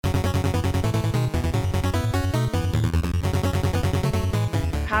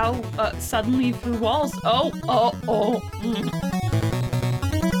how suddenly through walls. Oh.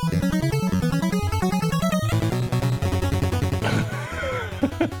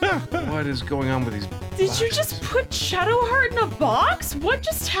 What is going on with these Did boxes? you just put Shadowheart in a box? What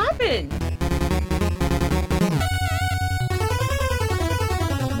just happened?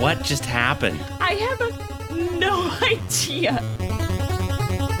 What just happened? I have no idea.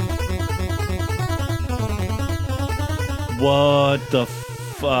 What the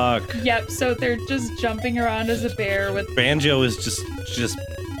fuck? Yep, so they're just jumping around as a bear with... Banjo is just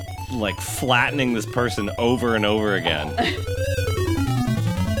like flattening this person over and over again.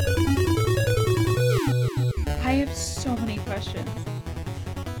 I have so many questions.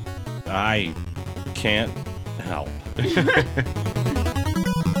 I can't help.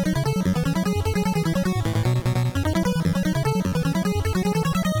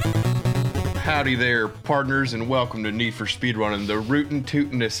 Howdy there, partners, and welcome to Need for Speedrunning, the rootin'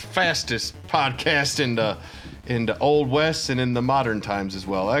 tootin'est, fastest podcast in the Old West and in the modern times as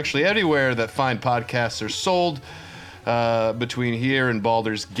well. Actually, anywhere that fine podcasts are sold between here and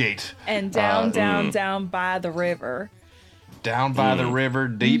Baldur's Gate. And down by the river. Down by the river,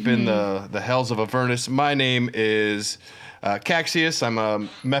 deep in the hells of Avernus. My name is Caxius. I'm a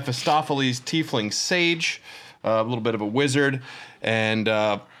Mephistopheles tiefling sage, a little bit of a wizard, and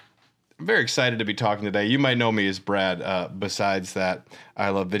I'm very excited to be talking today. You might know me as Brad. Besides that, I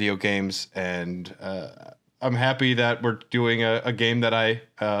love video games, and I'm happy that we're doing a game that I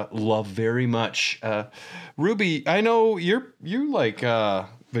love very much. Ruby, I know you like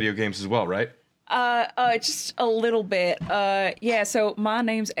video games as well, right? Just a little bit. Yeah, so my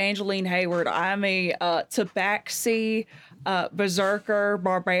name's Angeline Hayward. I'm a tabaxi berserker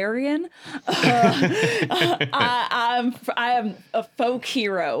barbarian. I am a folk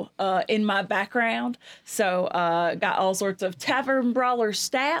hero in my background, so got all sorts of tavern brawler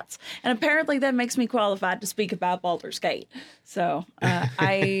stats, and apparently that makes me qualified to speak about Baldur's Gate. So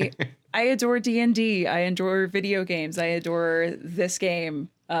I adore D&D. I adore video games. I adore this game,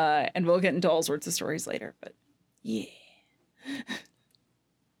 and we'll get into all sorts of stories later. But yeah.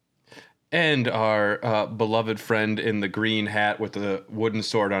 And our beloved friend in the green hat with the wooden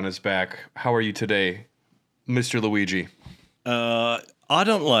sword on his back. How are you today, Mr. Luigi? I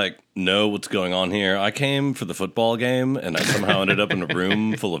don't know what's going on here. I came for the football game, and I somehow ended up in a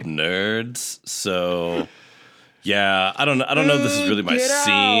room full of nerds. So, yeah, I don't know if this is really my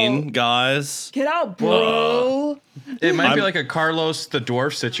scene, guys. Get out, bro. It might be like a Carlos the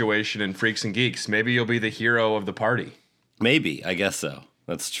Dwarf situation in Freaks and Geeks. Maybe you'll be the hero of the party. Maybe, I guess so.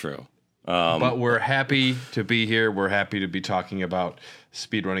 That's true. But we're happy to be here. We're happy to be talking about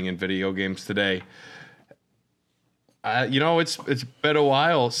speedrunning in video games today. It's been a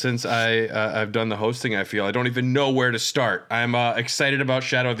while since I've done the hosting. I feel I don't even know where to start. I'm excited about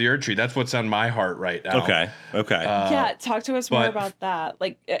Shadow of the Erdtree. That's what's on my heart right now. Okay. Yeah, talk to us more about that.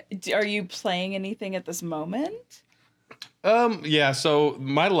 Like, are you playing anything at this moment? Yeah. So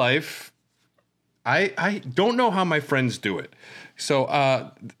my life, I don't know how my friends do it. So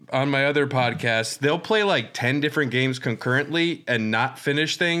on my other podcast, they'll play like 10 different games concurrently and not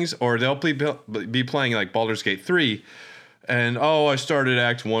finish things, or they'll be playing like Baldur's Gate 3. And, I started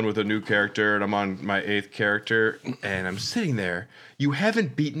Act 1 with a new character, and I'm on my 8th character, and I'm sitting there. You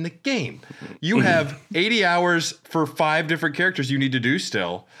haven't beaten the game. You have 80 hours for 5 different characters you need to do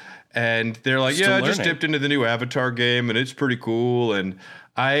still. And they're like, Still I learning. just dipped into the new Avatar game, and it's pretty cool. And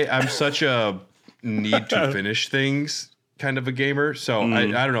I'm such a need to finish things kind of a gamer, so I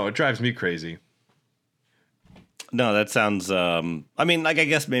don't know, it drives me crazy. No, that sounds I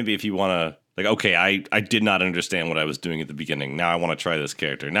guess maybe if you want to okay, I did not understand what I was doing at the beginning. Now I want to try this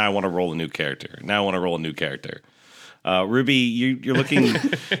character. Now I want to roll a new character. Ruby, you're looking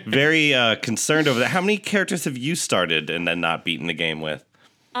very concerned over that. How many characters have you started and then not beaten the game with?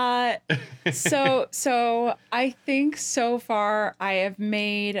 So I think so far I have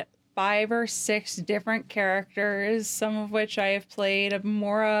made 5 or 6 different characters, some of which I have played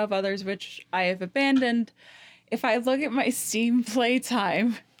more of, others which I have abandoned. If I look at my Steam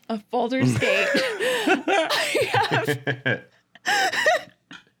playtime of Baldur's Gate, I have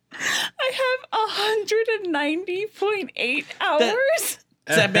 190.8 hours.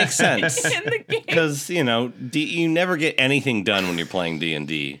 That makes sense. In the game. Because, you never get anything done when you're playing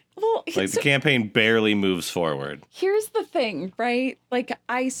D&D. Well, the campaign barely moves forward. Here's the thing, right? Like,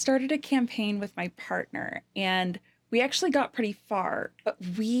 I started a campaign with my partner, and we actually got pretty far, but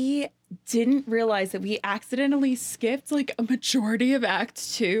we didn't realize that we accidentally skipped, like, a majority of Act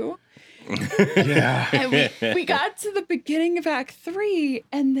 2. Yeah. And we got to the beginning of Act 3,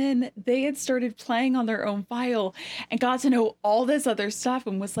 and then they had started playing on their own file and got to know all this other stuff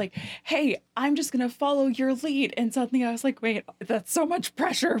and was like, hey, I'm just going to follow your lead. And suddenly I was like, wait, that's so much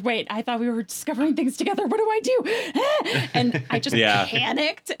pressure. Wait, I thought we were discovering things together. What do I do? And I just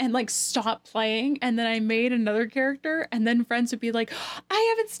panicked and like stopped playing. And then I made another character, and then friends would be like,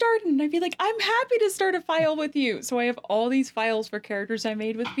 I haven't started. And I'd be like, I'm happy to start a file with you. So I have all these files for characters I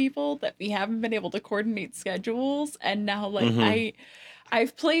made with people that we haven't been able to coordinate schedules, and now like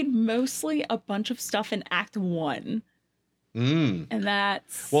I've played mostly a bunch of stuff in Act 1, and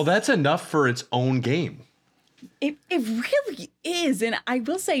that's enough for its own game. It really is. And I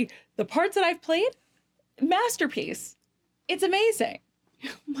will say, the parts that I've played, masterpiece. It's amazing.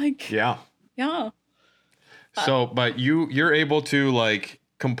 Like yeah. So but you're able to like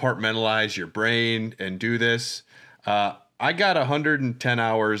compartmentalize your brain and do this. I got 110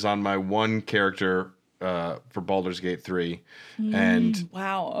 hours on my one character for Baldur's Gate 3, and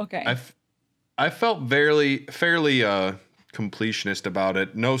wow, okay. I felt fairly completionist about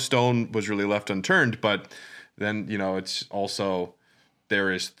it. No stone was really left unturned, but then it's also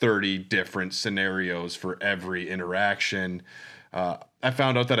there is 30 different scenarios for every interaction. I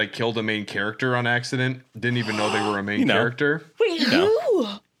found out that I killed a main character on accident. Didn't even know they were a main character. Wait, who?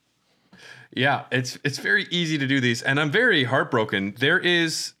 Yeah, it's very easy to do these, and I'm very heartbroken.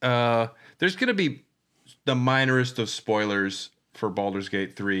 There's going to be the minorest of spoilers for Baldur's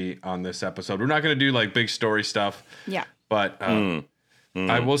Gate 3 on this episode. We're not going to do like big story stuff. Yeah. But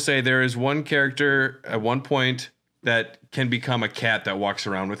I will say there is one character at one point that can become a cat that walks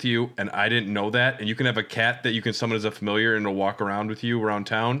around with you, and I didn't know that. And you can have a cat that you can summon as a familiar and it'll walk around with you around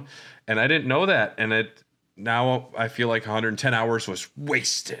town, and I didn't know that. And now I feel like 110 hours was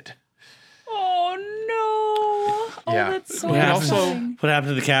wasted. Oh, that's so what happened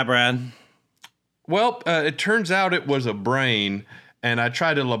to the cat, Brad? Well, it turns out it was a brain, and I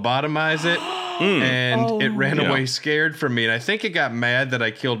tried to lobotomize it, and it ran away scared from me. And I think it got mad that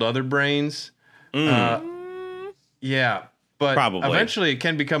I killed other brains. But probably eventually it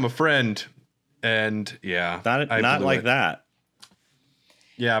can become a friend, and not like that.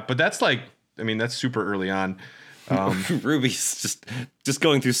 Yeah, but that's that's super early on. Ruby's just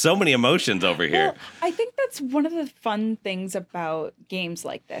going through so many emotions over here. Well, I think that's one of the fun things about games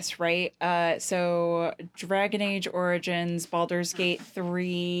like this, right? So Dragon Age Origins, Baldur's Gate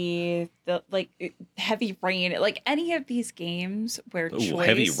 3, Heavy Rain, like any of these games where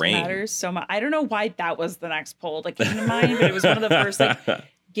choice matters so much. I don't know why that was the next poll that came to mind, but it was one of the first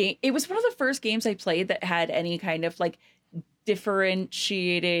it was one of the first games I played that had any kind of like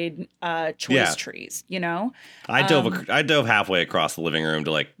differentiated choice trees, I dove halfway across the living room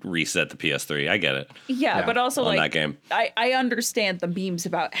to like reset the PS3. I get it. Yeah, but also on like that game. I understand the memes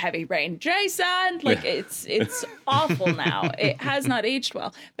about Heavy Rain. Jason, like it's awful now. It has not aged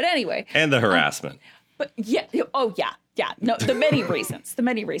well. But anyway. And the harassment. But yeah, no, the many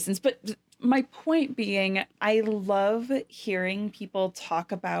reasons. But my point being, I love hearing people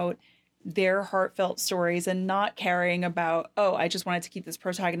talk about their heartfelt stories and not caring about, I just wanted to keep this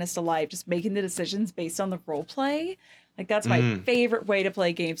protagonist alive, just making the decisions based on the role play. Like that's my favorite way to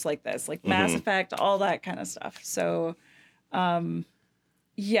play games like this, like Mass Effect, all that kind of stuff. So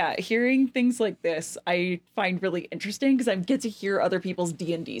hearing things like this I find really interesting because I get to hear other people's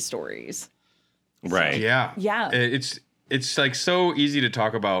D&D stories. Right. So, yeah. It's like so easy to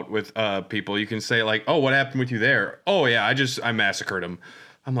talk about with people. You can say like, oh, what happened with you there? Oh yeah, I massacred him.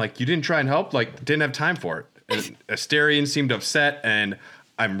 I'm like, you didn't try and help? Like, didn't have time for it. And Asterion seemed upset, and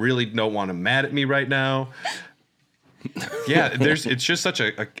I really don't want him mad at me right now. Yeah, it's just such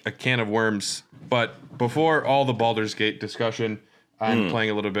a can of worms. But before all the Baldur's Gate discussion, I'm playing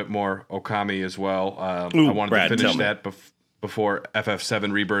a little bit more Okami as well. I wanted to finish that before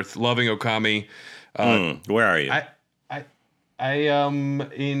FF7 Rebirth. Loving Okami. Where are you? I am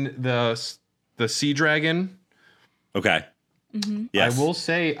in the Sea Dragon. Okay. Yes. I will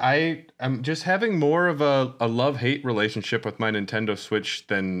say I'm just having more of a love-hate relationship with my Nintendo Switch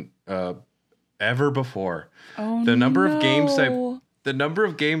than ever before. The number of games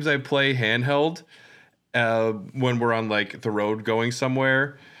I play handheld when we're on like the road going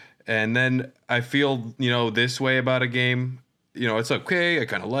somewhere, and then I feel this way about a game. It's okay, I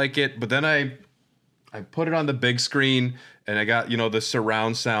kind of like it, but then I put it on the big screen and I got, the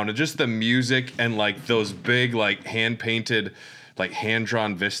surround sound and just the music and like those big, like hand painted, like hand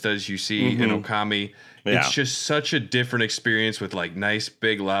drawn vistas you see in Okami. Yeah. It's just such a different experience with like nice,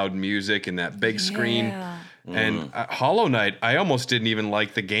 big, loud music and that big screen. And Hollow Knight, I almost didn't even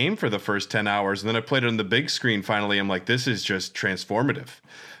like the game for the first 10 hours. And then I played it on the big screen finally. I'm like, this is just transformative.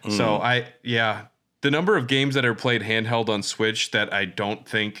 So the number of games that are played handheld on Switch that I don't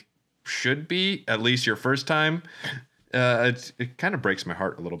think should be, at least your first time, it kind of breaks my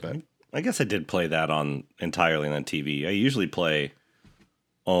heart a little bit. I guess I did play that entirely on TV. I usually play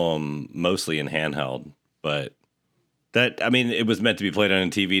mostly in handheld, but it was meant to be played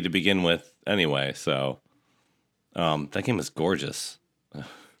on TV to begin with anyway, so that game is gorgeous.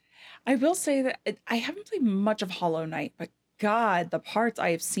 I will say that I haven't played much of Hollow Knight, but God, the parts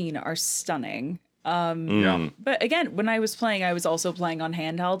I have seen are stunning. But again, when I was playing, I was also playing on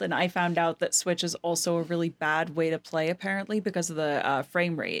handheld, and I found out that Switch is also a really bad way to play, apparently, because of the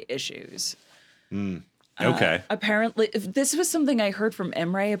frame rate issues. Okay. Apparently, if this was something I heard from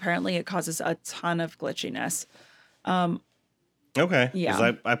Emre. Apparently, it causes a ton of glitchiness. Okay. Yeah.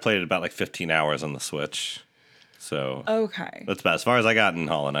 'Cause I played it about like 15 hours on the Switch. So Okay. that's about as far as I got in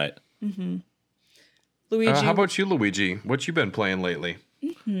Hollow Knight. Luigi. How about you, Luigi? What you been playing lately?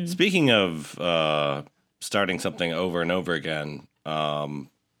 Speaking of starting something over and over again,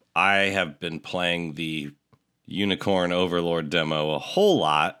 I have been playing the Unicorn Overlord demo a whole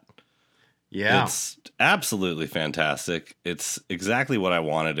lot. Yeah. It's absolutely fantastic. It's exactly what I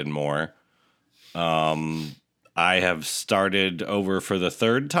wanted and more. I have started over for the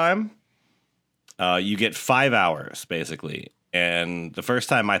third time. You get 5 hours, basically. And the first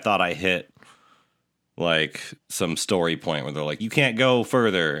time I thought I hit like some story point where they're like, you can't go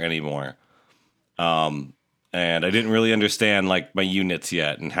further anymore. And I didn't really understand like my units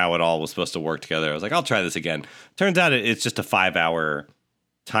yet and how it all was supposed to work together. I was like, I'll try this again. Turns out it's just a 5 hour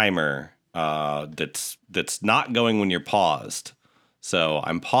timer that's not going when you're paused. So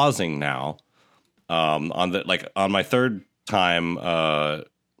I'm pausing now. On my third time,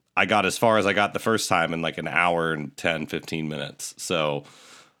 I got as far as I got the first time in like an hour and 10, 15 minutes. So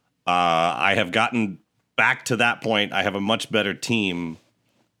I have gotten back to that point. I have a much better team.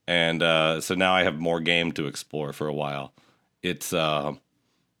 And so now I have more game to explore for a while. It's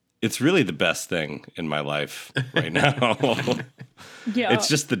really the best thing in my life right now. Yeah. It's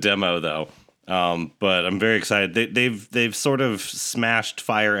just the demo though. But I'm very excited. They've sort of smashed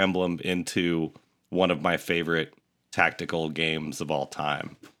Fire Emblem into one of my favorite tactical games of all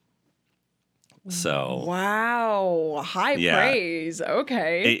time. So Wow. High praise.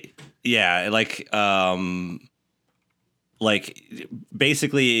 Okay. Like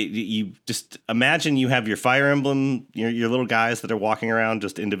basically you just imagine you have your Fire Emblem, your little guys that are walking around,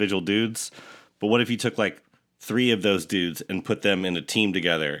 just individual dudes. But what if you took like 3 of those dudes and put them in a team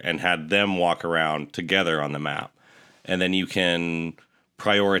together and had them walk around together on the map? And then you can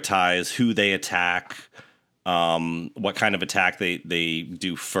prioritize who they attack, what kind of attack they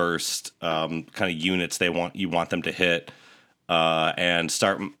do first, kind of units you want them to hit. And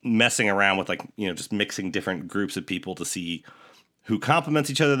start messing around with just mixing different groups of people to see who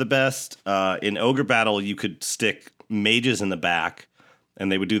complements each other the best. In Ogre Battle, you could stick mages in the back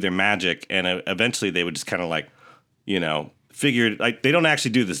and they would do their magic. And eventually they would just kind of figure like they don't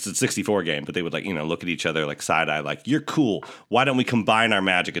actually do this. It's a 64 game, but they would look at each other like side eye, like you're cool. Why don't we combine our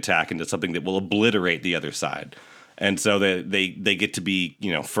magic attack into something that will obliterate the other side? And so they get to be,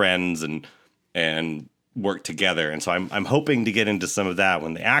 friends and work together, and so I'm hoping to get into some of that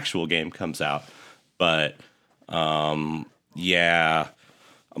when the actual game comes out. But I'm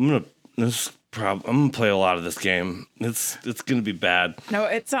gonna play a lot of this game. It's gonna be bad. No,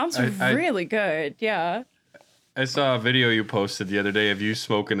 it sounds really good. Yeah. I saw a video you posted the other day of you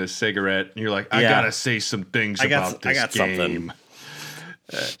smoking a cigarette, and you're like, I gotta say some things about this game.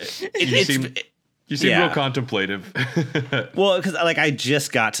 You seem real contemplative. Well, because I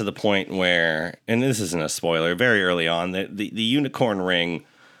just got to the point where, and this isn't a spoiler, very early on, the unicorn ring,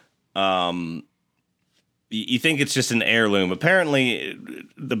 you think it's just an heirloom. Apparently,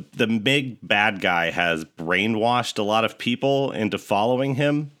 the big bad guy has brainwashed a lot of people into following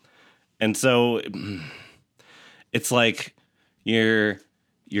him, and so it's like you're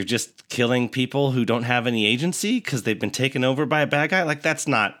just killing people who don't have any agency because they've been taken over by a bad guy. Like that's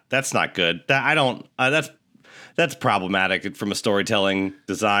not good. That's problematic from a storytelling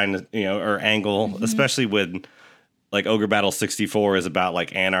design, or angle, especially when like Ogre Battle 64 is about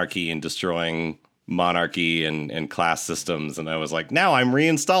like anarchy and destroying monarchy and class systems. And I was like, now I'm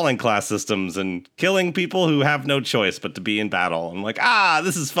reinstalling class systems and killing people who have no choice but to be in battle. I'm like,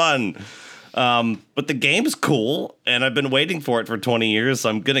 this is fun. But the game's cool, and I've been waiting for it for 20 years, so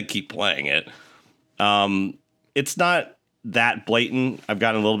I'm gonna keep playing it. It's not that blatant. I've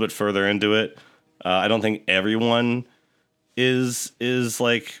gotten a little bit further into it. I don't think everyone is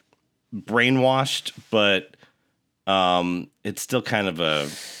like brainwashed, but it's still kind of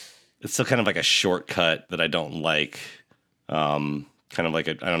like a shortcut that I don't like. Kind of like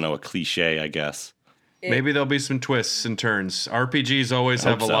a cliche, I guess. Maybe there'll be some twists and turns. RPGs always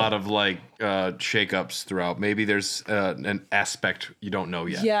have a so. lot of shakeups throughout. Maybe there's an aspect you don't know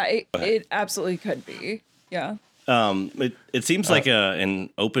yet. Yeah, it absolutely could be. Yeah. It seems like an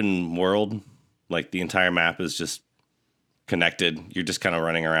open world. Like the entire map is just connected. You're just kind of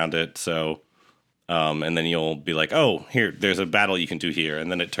running around it. So, and then you'll be like, oh, there's a battle you can do here.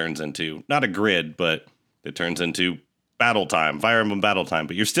 And then it turns into not a grid, but it turns into battle time, Fire Emblem battle time,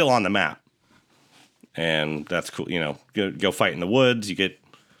 but you're still on the map. And that's cool. Go fight in the woods. You get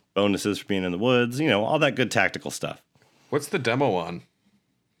bonuses for being in the woods. All that good tactical stuff. What's the demo on?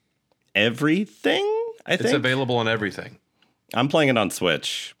 Everything, I think. It's available on everything. I'm playing it on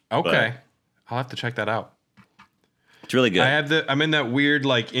Switch. Okay. I'll have to check that out. It's really good. I'm in that weird,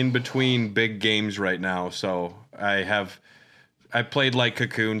 in between big games right now. So I played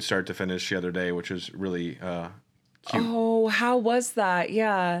Cocoon start to finish the other day, which was really cute. Oh, how was that?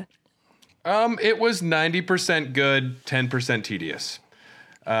 Yeah. It was 90% good, 10% tedious.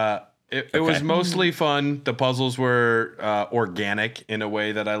 It was mostly fun. The puzzles were organic in a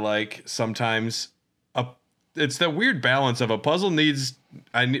way that I like. Sometimes it's the weird balance of a puzzle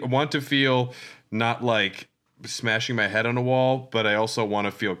want to feel not like smashing my head on a wall, but I also want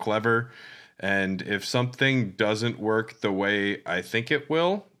to feel clever. And if something doesn't work the way I think it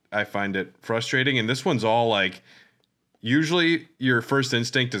will, I find it frustrating. And this one's all usually your first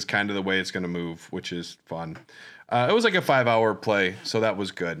instinct is kind of the way it's going to move, which is fun. It was like a 5-hour play, so that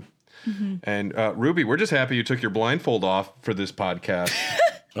was good. Mm-hmm. And Ruby, we're just happy you took your blindfold off for this podcast.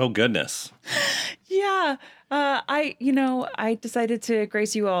 Oh, goodness. Yeah. I decided to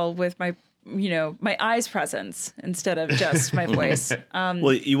grace you all with my eyes presence instead of just my voice.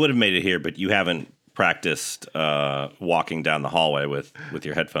 Well, you would have made it here, but you haven't practiced walking down the hallway with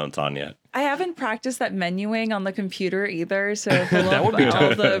your headphones on yet. I haven't practiced that menuing on the computer either, so that would be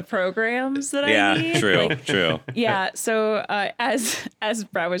all the programs that I need. Yeah, true. Yeah, so as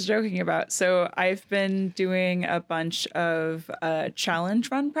Brad was joking about, so I've been doing a bunch of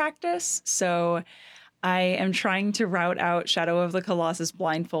challenge run practice. So I am trying to route out Shadow of the Colossus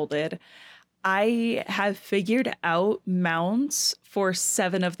blindfolded. I have figured out mounts for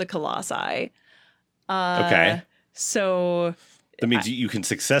 7 of the Colossi. Okay. So that means you can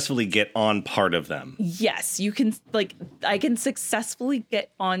successfully get on part of them. Yes, you can. I can successfully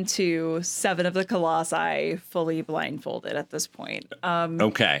get onto 7 of the Colossi fully blindfolded at this point.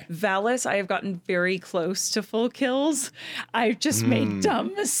 Okay. Valis, I have gotten very close to full kills. I've just made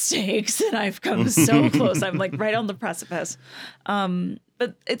dumb mistakes, and I've come so close. I'm right on the precipice.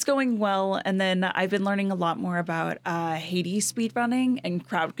 But it's going well. And then I've been learning a lot more about Hades speedrunning and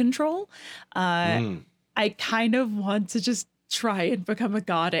crowd control. I kind of want to just try and become a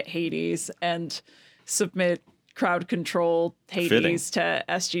god at Hades and submit crowd control Hades to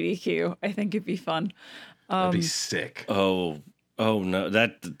SGDQ. I think it'd be fun. That'd be sick. Oh no.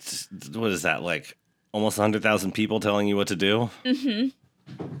 What is that, almost 100,000 people telling you what to do? Mm-hmm.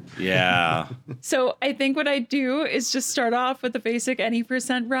 Yeah. So I think what I do is just start off with a basic any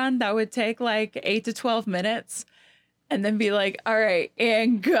percent run that would take 8 to 12 minutes. And then be like, all right,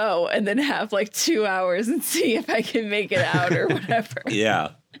 and go. And then have 2 hours and see if I can make it out or whatever.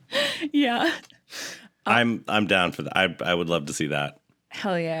 Yeah. Yeah. I'm down for that. I would love to see that.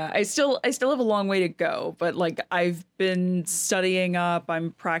 Hell yeah. I still have a long way to go, but I've been studying up.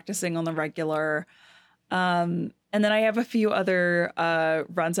 I'm practicing on the regular. And then I have a few other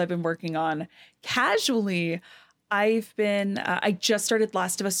runs I've been working on. Casually, I just started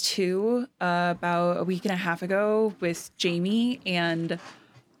Last of Us 2 about a week and a half ago with Jamie, and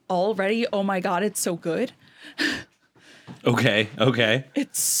already, oh my God, it's so good. Okay.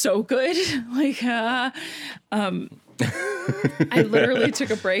 It's so good. I literally took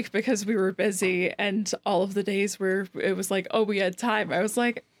a break because we were busy, and all of the days where it was we had time. I was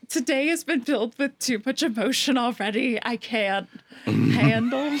like, today has been filled with too much emotion already. I can't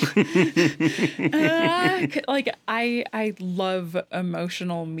handle. I love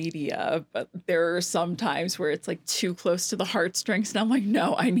emotional media, but there are some times where it's too close to the heartstrings, and I'm like,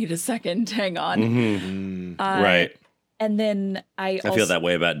 no, I need a second. Hang on. Mm-hmm. Right. And then I feel that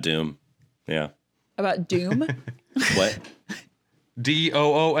way about Doom. Yeah. About Doom? What?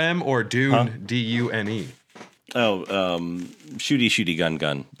 DOOM or Dune? Huh? DUNE. Oh, shooty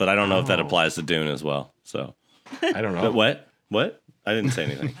gun. But I don't know if that applies to Dune as well. So I don't know. But what? I didn't say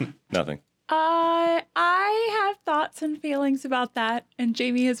anything. Nothing. I have thoughts and feelings about that, and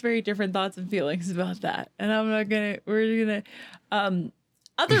Jamie has very different thoughts and feelings about that. And we're gonna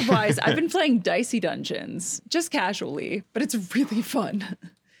Otherwise, I've been playing Dicey Dungeons just casually, but it's really fun.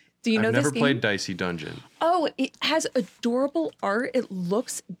 Do you know I've this never game? played Dicey Dungeon. Oh, it has adorable art. It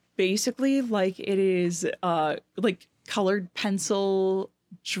looks basically like it is like colored pencil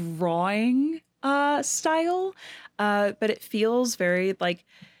drawing style, but it feels very like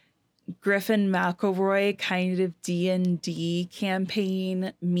Griffin McElroy kind of D&D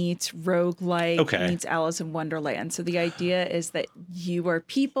campaign meets roguelike meets Alice in Wonderland. So the idea is that you are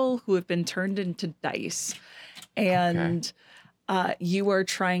people who have been turned into dice, and you are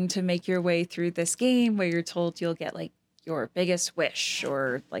trying to make your way through this game where you're told you'll get like your biggest wish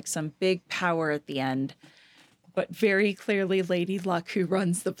or like some big power at the end. But very clearly, Lady Luck, who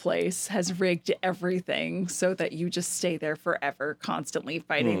runs the place, has rigged everything so that you just stay there forever, constantly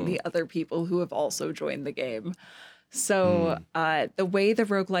fighting the other people who have also joined the game. So the way the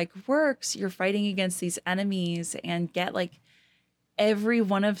roguelike works, you're fighting against these enemies and get like every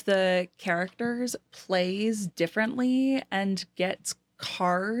one of the characters plays differently and gets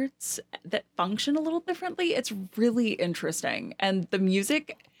cards that function a little differently. It's really interesting. And the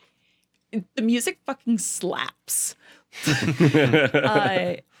music fucking slaps.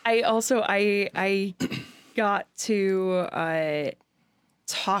 I got to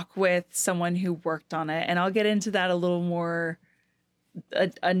talk with someone who worked on it, and I'll get into that a little more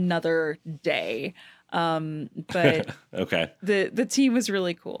another day. But okay, the team was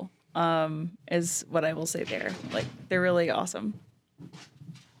really cool. Is what I will say there. Like, they're really awesome.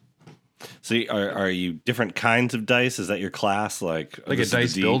 So are you different kinds of dice? Is that your class? Like a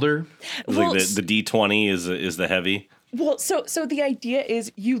dice builder? Well, like the D20 is the heavy? Well, so the idea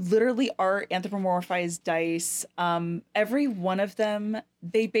is you literally are anthropomorphized dice. Every one of them,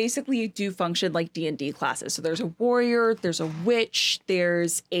 they basically do function like D&D classes. So there's a warrior, there's a witch,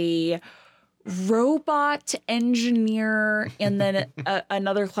 there's a robot engineer, and then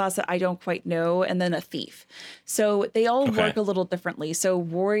another class that I don't quite know, and then a thief. So they all work a little differently. So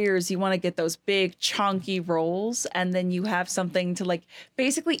warriors, you want to get those big chunky rolls, and then you have something to like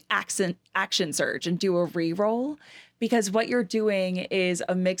basically action surge and do a re-roll, because what you're doing is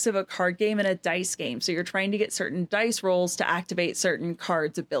a mix of a card game and a dice game. So you're trying to get certain dice rolls to activate certain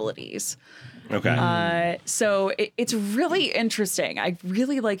cards' abilities. Okay. So it's really interesting. I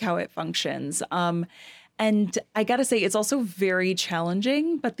really like how it functions. And I gotta say, it's also very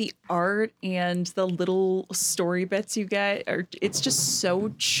challenging, but the art and the little story bits you get it's just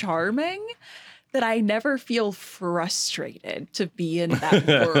so charming that I never feel frustrated to be in that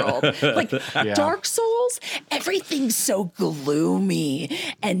world. Like Dark Souls, everything's so gloomy.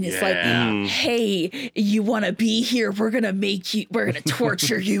 And it's like, hey, you want to be here? We're going to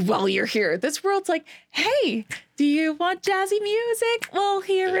torture you while you're here. This world's like, hey, do you want jazzy music? Well,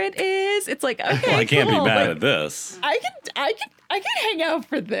 here it is. It's like, okay, well, I can't cool. be mad like, at this. I can hang out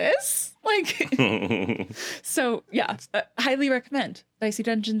for this. Like, so yeah, highly recommend. Dicey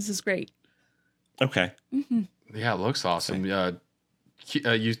Dungeons is great. Okay. Mm-hmm. Yeah, it looks awesome.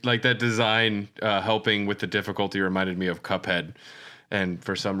 You like that design helping with the difficulty reminded me of Cuphead. And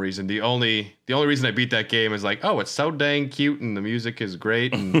for some reason, the only reason I beat that game is like, oh, it's so dang cute and the music is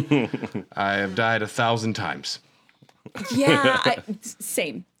great. And I have died 1,000 times. Yeah,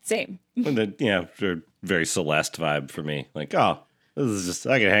 same. And then, very Celeste vibe for me. Like, oh, this is just,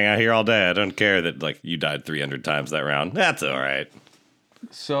 I can hang out here all day. I don't care that, like, you died 300 times that round. That's all right.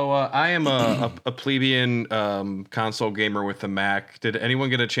 So I am a plebeian console gamer with a Mac. Did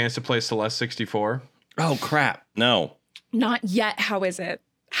anyone get a chance to play Celeste 64? Oh, crap. No. Not yet. How is it?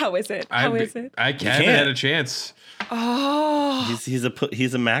 I haven't had a chance. Oh,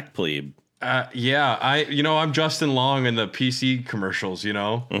 he's a Mac plebe. Yeah, I'm Justin Long in the PC commercials,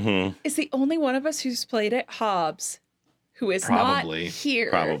 Mm-hmm. Is the only one of us who's played it Hobbs, who is Probably. not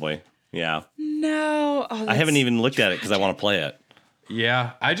here. Probably. Yeah. No. I haven't even looked at it because I want to play it.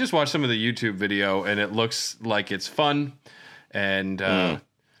 Yeah, I just watched some of the YouTube video, and it looks like it's fun, and it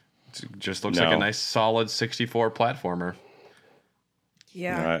just looks like a nice, solid 64 platformer.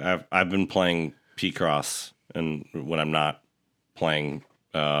 Yeah. I've been playing P-Cross, and when I'm not playing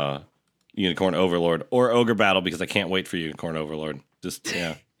Unicorn Overlord or Ogre Battle, because I can't wait for Unicorn Overlord. Just,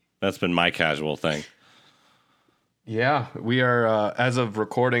 that's been my casual thing. Yeah, we are, as of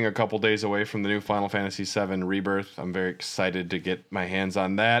recording, a couple days away from the new Final Fantasy VII Rebirth. I'm very excited to get my hands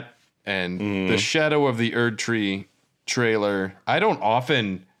on that. And the Shadow of the Erd Tree trailer. I don't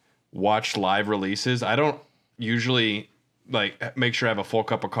often watch live releases. I don't usually make sure I have a full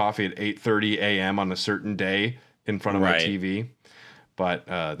cup of coffee at 8:30 a.m. on a certain day in front of my TV. But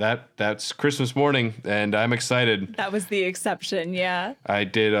that's Christmas morning, and I'm excited. That was the exception, yeah. I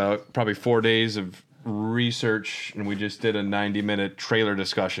did probably 4 days of research and we just did a 90-minute trailer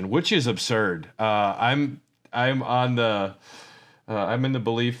discussion, which is absurd. I'm on the I'm in the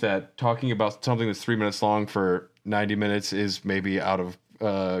belief that talking about something that's 3 minutes long for 90 minutes is maybe out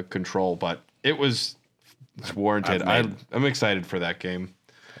of control, but it's warranted. I'm excited for that game.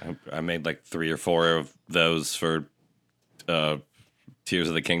 I made like 3 or 4 of those for Tears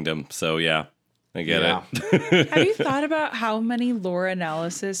of the Kingdom. So yeah, I get it. Have you thought about how many lore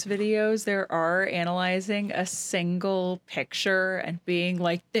analysis videos there are analyzing a single picture and being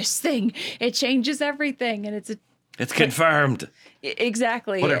like, this thing, it changes everything, and It's confirmed.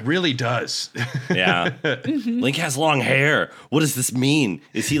 Exactly. But it really does. Yeah. Link has long hair. What does this mean?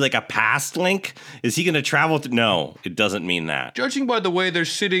 Is he like a past Link? Is he going to travel? No, it doesn't mean that. Judging by the way they're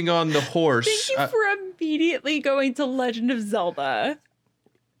sitting on the horse. Thank you for immediately going to Legend of Zelda.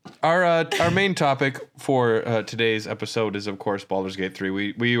 Our main topic for today's episode is, of course, Baldur's Gate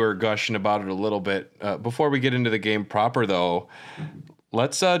 3. We were gushing about it a little bit. Before we get into the game proper, though,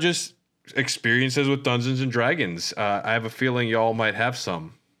 let's just experiences with Dungeons and Dragons. I have a feeling y'all might have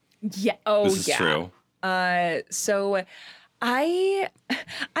some. Yeah. Oh, This is true. So I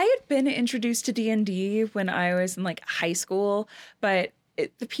had been introduced to D&D when I was in like high school, but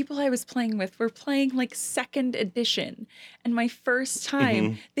the people I was playing with were playing like 2nd edition. And my first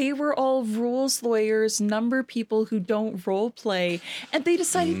time, they were all rules lawyers, number people who don't role play. And they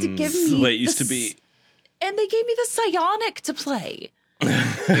decided to give me the way it used to be. And they gave me the psionic to play. So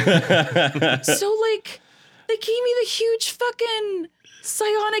like, they gave me the huge fucking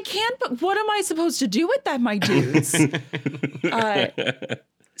psionic handbook. What am I supposed to do with that, my dudes?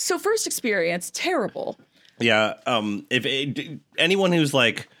 So first experience, terrible. Yeah. Anyone who's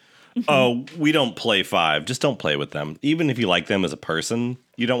like, oh, we don't play 5, just don't play with them. Even if you like them as a person,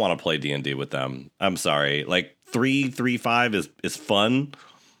 you don't want to play D&D with them. I'm sorry. Like 5 is fun.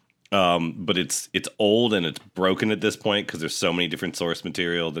 But it's old and it's broken at this point because there's so many different source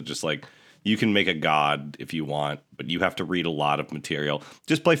material that just like you can make a god if you want, but you have to read a lot of material.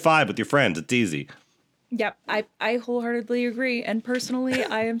 Just play 5 with your friends. It's easy. Yep, I wholeheartedly agree. And personally,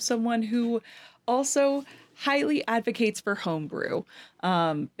 I am someone who also highly advocates for homebrew,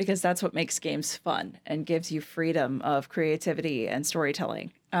 because that's what makes games fun and gives you freedom of creativity and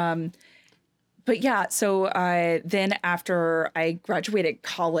storytelling. But yeah, so then after I graduated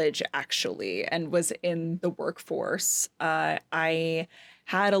college, actually, and was in the workforce, I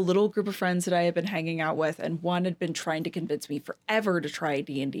had a little group of friends that I had been hanging out with, and one had been trying to convince me forever to try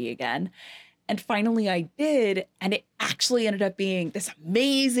D&D again. And finally I did, and it actually ended up being this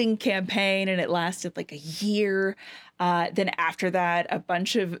amazing campaign, and it lasted like a year. Then after that, a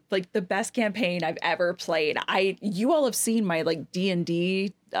bunch of like the best campaign I've ever played. You all have seen my like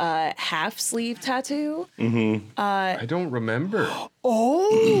D&D half sleeve tattoo. I don't remember.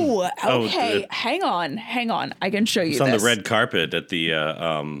 Oh, okay. Hang on. I can show you. It's this. on the red carpet at the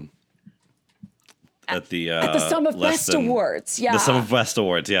Sum of Best Awards. Yeah. The Sum of Best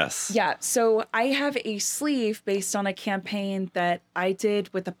Awards, yes. Yeah. So I have a sleeve based on a campaign that I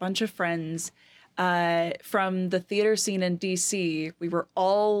did with a bunch of friends from the theater scene in DC. We were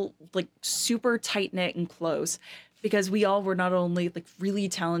all like super tight knit and close because we all were not only like really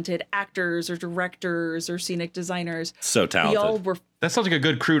talented actors or directors or scenic designers. So talented. We all were. That sounds like a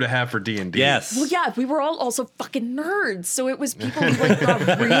good crew to have for D&D. Yes. Well, yeah, we were all also fucking nerds. So it was people who like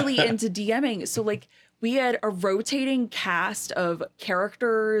got really into DMing. So like we had a rotating cast of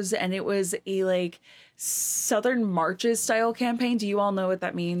characters, and it was a like Southern Marches style campaign. Do you all know what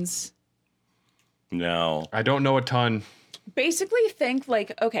that means? No. I don't know a ton. Basically think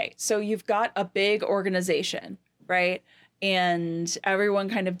like, okay, so you've got a big organization, right? And everyone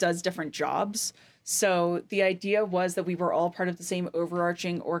kind of does different jobs. So the idea was that we were all part of the same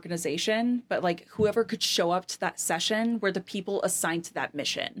overarching organization, but like whoever could show up to that session were the people assigned to that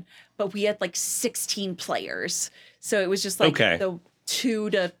mission. But we had like 16 players. So it was just like the 2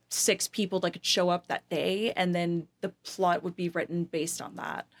 to 6 people that could show up that day, and then the plot would be written based on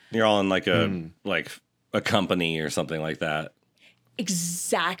that. You're all in like a company or something like that.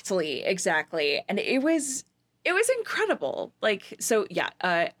 Exactly. And it was incredible. Like, so yeah,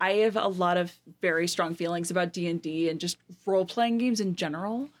 I have a lot of very strong feelings about D&D and just role-playing games in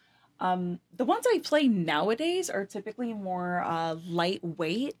general. The ones I play nowadays are typically more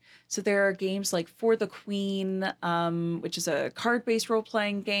lightweight. So there are games like For the Queen, which is a card-based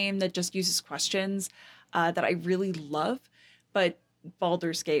role-playing game that just uses questions that I really love. But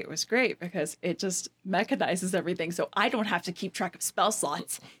Baldur's Gate was great because it just mechanizes everything, so I don't have to keep track of spell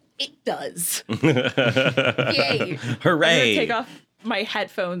slots. It does. Yay. Hooray. I'm gonna take off my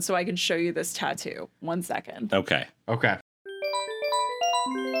headphones so I can show you this tattoo. 1 second. Okay.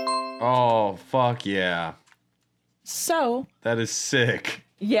 Oh, fuck yeah. So That is sick.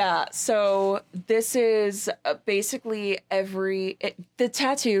 yeah, so this is basically the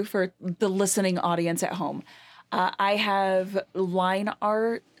tattoo for the listening audience at home. I have line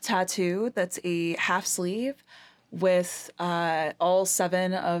art tattoo that's a half sleeve with all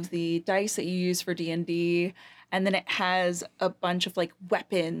 7 of the dice that you use for D&D, and then it has a bunch of like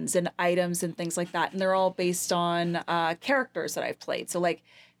weapons and items and things like that, and they're all based on characters that I've played. So like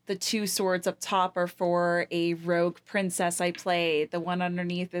the 2 swords up top are for a rogue princess I played. The one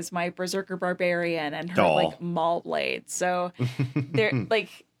underneath is my berserker barbarian and her like maul blade. So they're like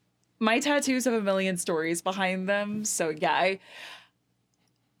my tattoos have a million stories behind them. So yeah,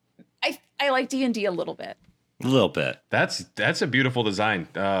 I like D&D a little bit. A little bit. That's a beautiful design.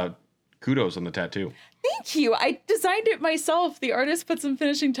 Kudos on the tattoo. Thank you. I designed it myself. The artist put some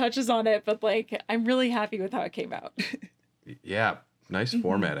finishing touches on it, but like I'm really happy with how it came out. Yeah, nice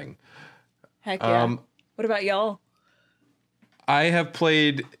formatting. Heck yeah. What about y'all? I have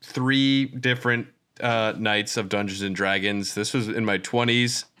played 3 different nights of Dungeons and Dragons. This was in my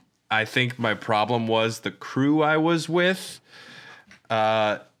 20s. I think my problem was the crew I was with.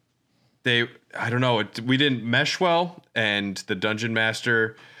 I don't know, we didn't mesh well, and the dungeon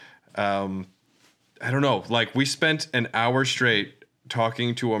master, I don't know, like we spent an hour straight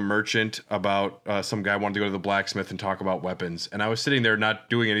talking to a merchant about some guy wanted to go to the blacksmith and talk about weapons, and I was sitting there not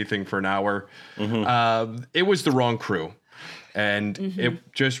doing anything for an hour. It was the wrong crew, and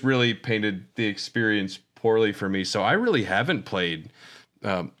it just really painted the experience poorly for me. So I really haven't played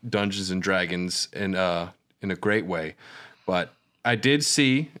Dungeons and Dragons in a great way, but I did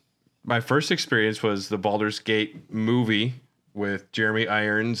see. My first experience was the Baldur's Gate movie with Jeremy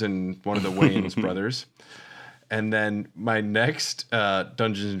Irons and one of the Wayans brothers. And then my next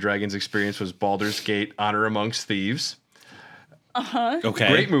Dungeons and Dragons experience was Baldur's Gate: Honor Amongst Thieves. Okay.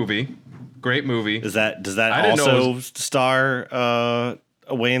 Great movie. Does that also star a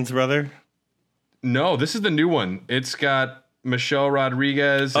Wayne's brother? No, this is the new one. It's got Michelle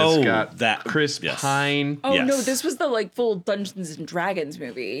Rodriguez. It's got Chris Pine. Oh no, this was the like full Dungeons and Dragons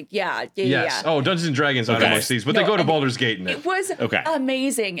movie. Yeah. Oh, Dungeons and Dragons Honor Amongst Thieves, but they go to Baldur's Gate in it. It was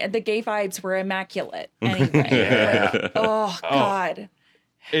amazing, and the gay vibes were immaculate. Anyway, oh god.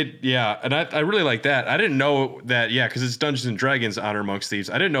 And I really like that. I didn't know that, because it's Dungeons and Dragons Honor Amongst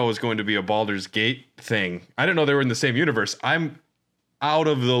Thieves. I didn't know it was going to be a Baldur's Gate thing. I didn't know they were in the same universe. I'm out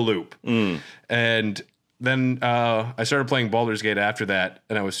of the loop. And then I started playing Baldur's Gate after that,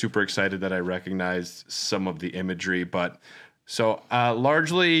 and I was super excited that I recognized some of the imagery. But so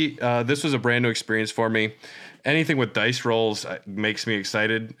largely, this was a brand new experience for me. Anything with dice rolls makes me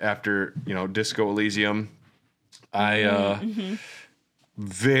excited. After Disco Elysium, I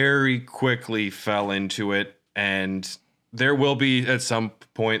very quickly fell into it, and there will be at some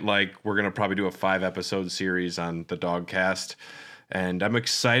point, like we're gonna probably do a 5-episode series on the Dogcast. And I'm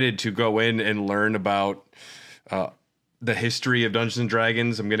excited to go in and learn about the history of Dungeons and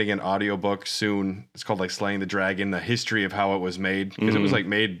Dragons. I'm getting an audiobook soon. It's called like Slaying the Dragon, the history of how it was made. Because it was like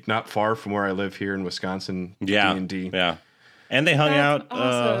made not far from where I live here in Wisconsin. D&D. Yeah. And they hung out.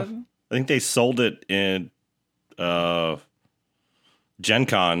 Awesome. I think they sold it in Gen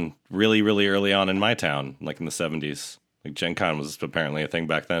Con really, really early on in my town, like in the 70s. Like Gen Con was apparently a thing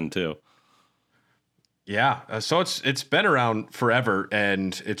back then too. Yeah, so it's been around forever,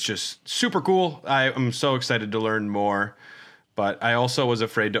 and it's just super cool. I'm so excited to learn more, but I also was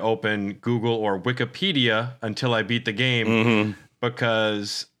afraid to open Google or Wikipedia until I beat the game,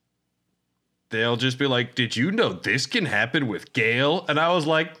 because they'll just be like, "Did you know this can happen with Gale?" And I was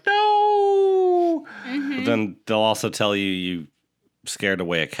like, "No." But then they'll also tell you scared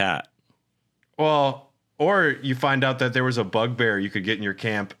away a cat. Well, or you find out that there was a bugbear you could get in your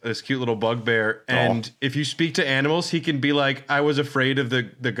camp, this cute little bugbear. And if you speak to animals, he can be like, "I was afraid of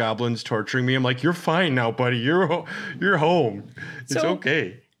the goblins torturing me." I'm like, "You're fine now, buddy. You're home. It's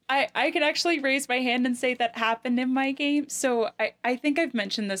okay." I could actually raise my hand and say that happened in my game. So I think I've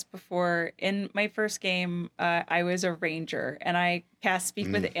mentioned this before. In my first game, I was a ranger, and I cast Speak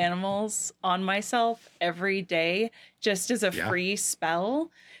with Animals on myself every day just as a free spell.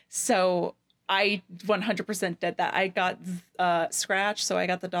 So I 100% did that. I got Scratch, so I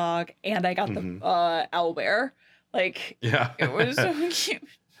got the dog, and I got the owlbear. Like, it was so cute.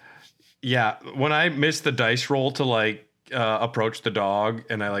 Yeah, when I missed the dice roll to like approach the dog,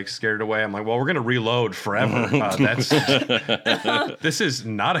 and I like scared it away, I'm like, "Well, we're gonna reload forever. This is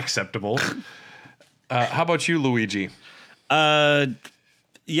not acceptable." How about you, Luigi? Yeah,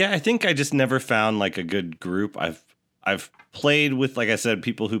 I think I just never found like a good group. I've played with, like I said,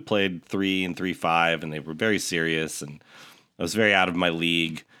 people who played 3 and 3.5, and they were very serious, and I was very out of my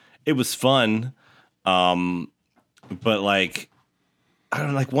league. it was fun. But like, I don't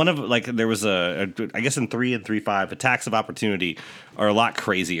know, like one of like there was I guess in 3 and 3.5, attacks of opportunity are a lot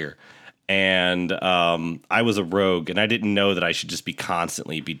crazier. And I was a rogue, and I didn't know that I should just be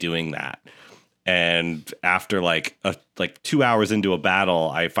constantly be doing that. And after like 2 hours into a battle,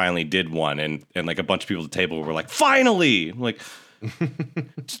 I finally did one, and like a bunch of people at the table were like, "Finally!" I'm like,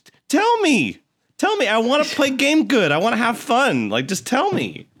 tell me, I want to play game good. I want to have fun. Like, just tell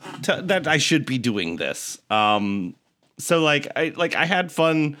me that I should be doing this. So like I had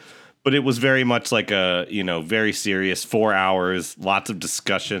fun, but it was very much like a, very serious 4 hours, lots of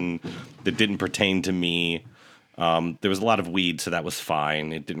discussion that didn't pertain to me. There was a lot of weed, so that was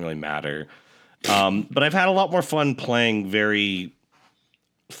fine. It didn't really matter. But I've had a lot more fun playing very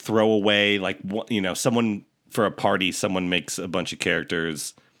throwaway, like, someone for a party, someone makes a bunch of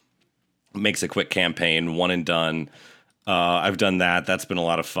characters, makes a quick campaign, one and done. I've done that. That's been a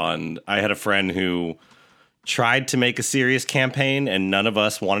lot of fun. I had a friend who tried to make a serious campaign, and none of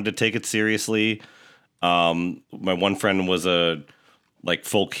us wanted to take it seriously. My one friend was a like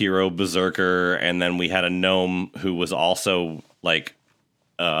folk hero berserker, and then we had a gnome who was also like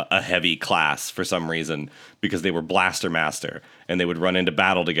a heavy class for some reason, because they were blaster master, and they would run into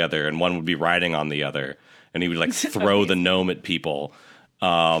battle together, and one would be riding on the other, and he would like throw the gnome at people,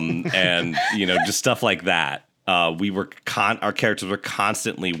 and just stuff like that. Our characters were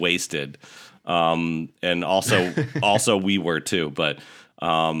constantly wasted. And also we were too, but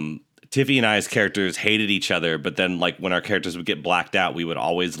Tiffy and I's characters hated each other, but then like when our characters would get blacked out, we would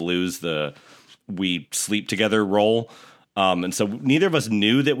always lose the we sleep together roll. And so neither of us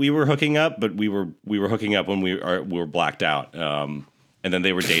knew that we were hooking up, but we were hooking up when we were blacked out. And then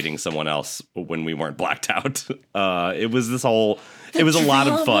they were dating someone else when we weren't blacked out. It was a lot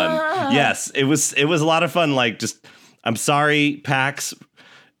of fun. Yes, it was a lot of fun. Like, just, I'm sorry, PAX.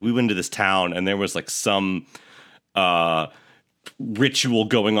 We went to this town, and there was like some ritual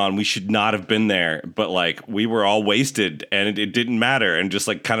going on. We should not have been there, but like we were all wasted, and it didn't matter, and just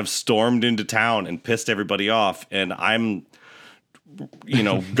like kind of stormed into town and pissed everybody off. And I'm,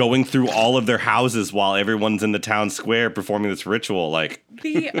 going through all of their houses while everyone's in the town square performing this ritual. Like,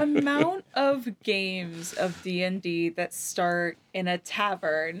 the amount of games of D&D that start in a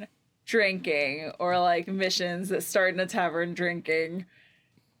tavern drinking, or like missions that start in a tavern drinking,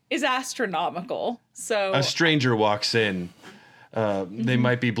 is astronomical. So a stranger walks in, they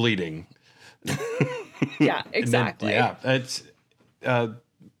might be bleeding. Yeah, exactly. It's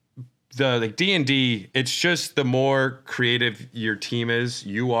the like D&D. It's just the more creative your team is,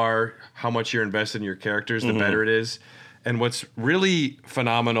 you are, how much you're invested in your characters, the better it is. And what's really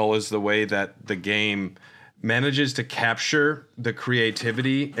phenomenal is the way that the game manages to capture the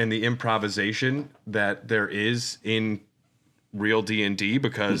creativity and the improvisation that there is in real D&D,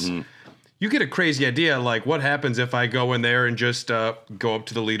 because you get a crazy idea, like what happens if I go in there and just go up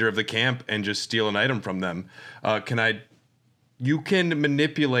to the leader of the camp and just steal an item from them? You can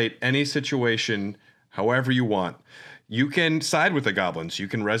manipulate any situation however you want. You can side with the goblins. You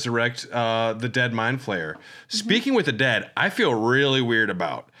can resurrect the dead mind flayer. Speaking with the dead, I feel really weird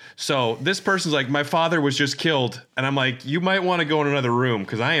about. So this person's like, my father was just killed. And I'm like, you might want to go in another room,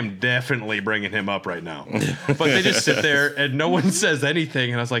 because I am definitely bringing him up right now. But they just sit there and no one says anything.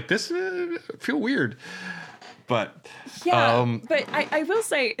 And I was like, this feel weird. But yeah, but I will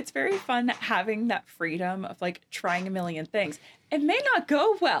say it's very fun having that freedom of like trying a million things. It may not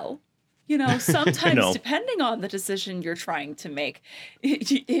go well. Sometimes depending on the decision you're trying to make,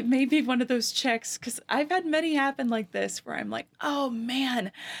 it may be one of those checks, because I've had many happen like this where I'm like, oh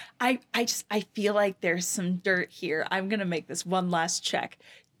man, I feel like there's some dirt here. I'm going to make this one last check.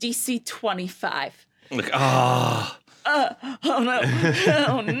 DC 25. Like, oh no,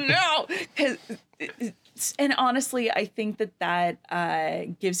 oh no. And honestly, I think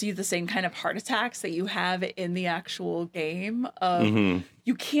that gives you the same kind of heart attacks that you have in the actual game of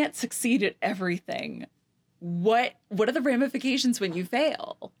you can't succeed at everything. What are the ramifications when you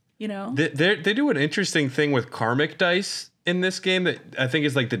fail? They do an interesting thing with karmic dice in this game that I think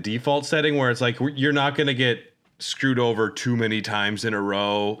is like the default setting, where it's like you're not going to get screwed over too many times in a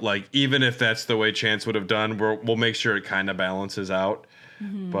row. Like, even if that's the way chance would have done, we'll make sure it kind of balances out.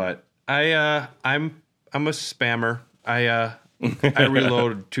 But I'm a spammer. I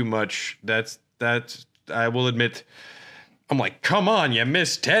reload too much. That's I will admit. I'm like, come on, you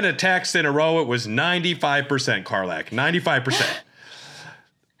missed 10 attacks in a row. It was 95%, Karlak. 95%.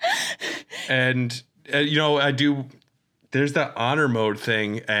 And I do, there's the honor mode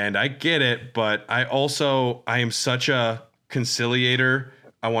thing, and I get it, but I am such a conciliator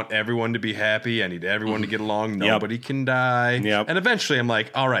I want everyone to be happy. I need everyone to get along. Yep. Nobody can die. Yep. And eventually I'm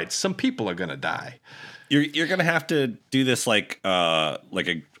like, all right, some people are going to die. You're gonna have to do this like a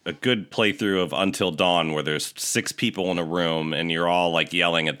good playthrough of Until Dawn, where there's 6 people in a room and you're all like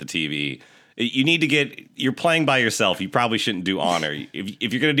yelling at the TV. You need to you're playing by yourself. You probably shouldn't do honor.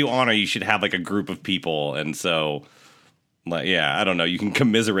 If you're gonna do honor, you should have like a group of people. And so, like, yeah, I don't know. You can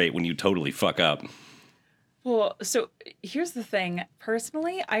commiserate when you totally fuck up. Well, so here's the thing.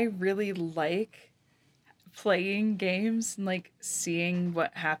 Personally, I really like playing games and like seeing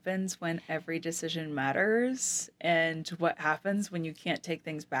what happens when every decision matters and what happens when you can't take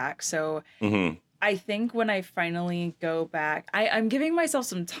things back. So I think when I finally go back, I'm giving myself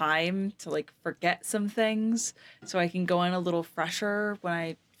some time to like forget some things so I can go in a little fresher when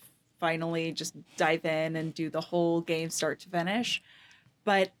I finally just dive in and do the whole game start to finish.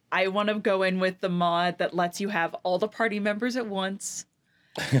 But I want to go in with the mod that lets you have all the party members at once.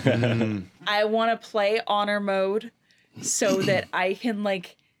 I want to play honor mode so that I can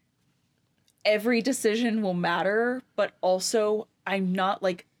like every decision will matter, but also I'm not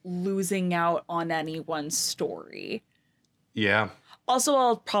like losing out on anyone's story. Yeah. Also,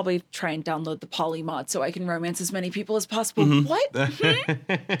 I'll probably try and download the poly mod so I can romance as many people as possible.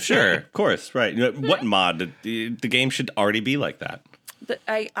 What? Sure, of course, right. What mod? The game should already be like that.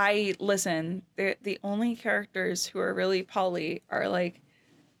 I listen. The only characters who are really poly are like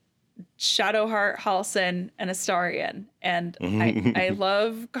Shadowheart, Halsin, and Astarion, and I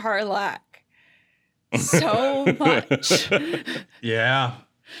love Karlak so much. Yeah.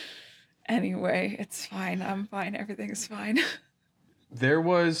 Anyway, it's fine. I'm fine. Everything's fine.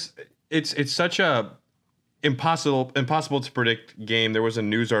 It's such a impossible to predict game. There was a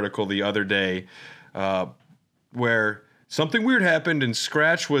news article the other day where something weird happened and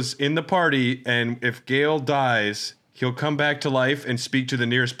Scratch was in the party, and if Gale dies, he'll come back to life and speak to the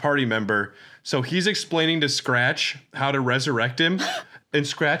nearest party member. So he's explaining to Scratch how to resurrect him, and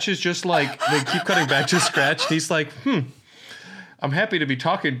Scratch is just like, they keep cutting back to Scratch, and he's like, I'm happy to be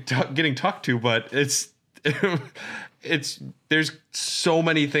getting talked to, but it's there's so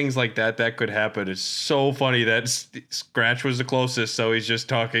many things like that could happen. It's so funny that Scratch was the closest, so he's just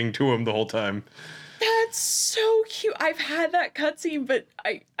talking to him the whole time. That's so cute. I've had that cutscene, but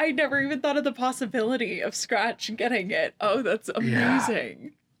I never even thought of the possibility of Scratch getting it. Oh, that's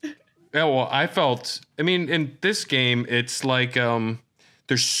amazing. Yeah, well, I mean, in this game, it's like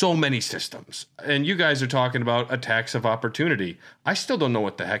there's so many systems. And you guys are talking about attacks of opportunity. I still don't know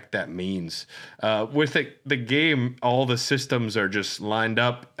what the heck that means. With the game, all the systems are just lined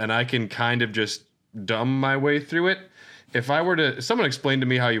up, and I can kind of just dumb my way through it. If someone explained to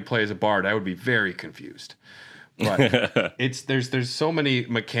me how you play as a bard, I would be very confused. But there's so many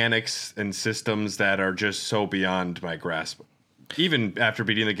mechanics and systems that are just so beyond my grasp. Even after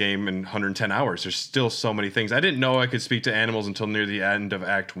beating the game in 110 hours, there's still so many things. I didn't know I could speak to animals until near the end of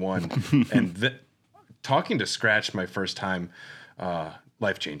Act 1. And talking to Scratch my first time,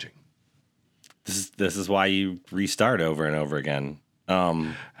 life-changing. This is why you restart over and over again.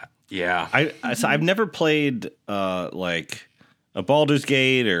 Yeah. So I've never played like a Baldur's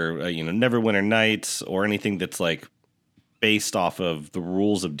Gate or Neverwinter Nights or anything that's like based off of the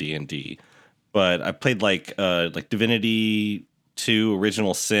rules of D&D. But I played like Divinity 2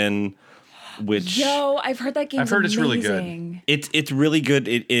 Original Sin, which I've heard that game. I've heard it's really good. It's really good.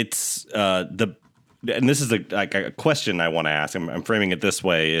 It's and this is a question I want to ask. I'm framing it this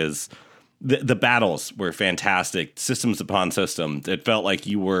way: is the battles were fantastic, systems upon systems. It felt like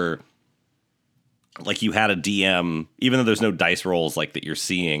you had a DM, even though there's no dice rolls like that you're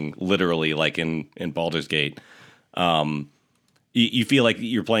seeing literally like in Baldur's Gate. You feel like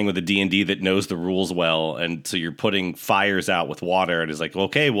you're playing with a D&D that knows the rules well, and so you're putting fires out with water, and it's like,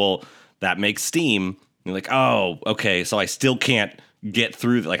 okay, well, that makes steam. And you're like, oh, okay, so I still can't get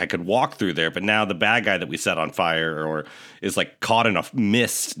through. Like I could walk through there, but now the bad guy that we set on fire or is like caught in a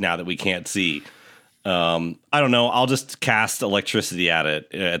mist now that we can't see. I don't know. I'll just cast electricity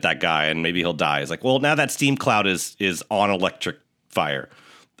at that guy, and maybe he'll die. It's like, well, now that steam cloud is on electric fire.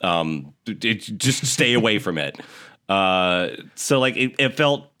 Just stay away from it. So like it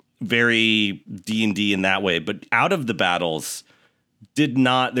felt very D&D in that way, but out of the battles it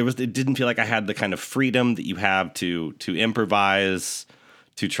didn't feel like I had the kind of freedom that you have to improvise,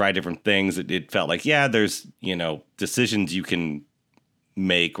 to try different things. It felt like, yeah, there's, decisions you can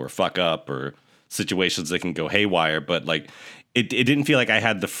make or fuck up or situations that can go haywire, but like it didn't feel like I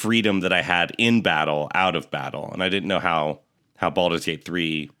had the freedom that I had in battle out of battle. And I didn't know how Baldur's Gate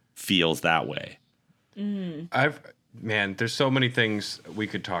 3 feels that way. Man, there's so many things we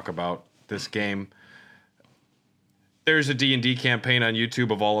could talk about this game. there's a D&D campaign on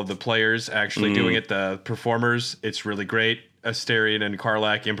YouTube of all of the players actually doing it, the performers. It's really great. Astarion and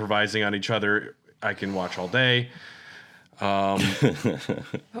Karlak improvising on each other. I can watch all day. But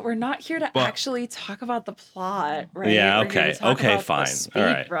we're not here to actually talk about the plot, right? Yeah, We're here okay. to talk Okay, about fine. the speed All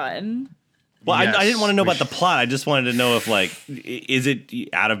right. run. Well, Yes, I didn't want to know we about the plot. I just wanted to know if, like, is it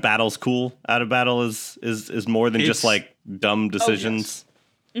out of battle's cool? Out of battle is more than just like dumb decisions.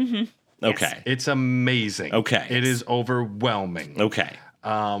 Okay. It's amazing. Okay. It is overwhelming. Okay.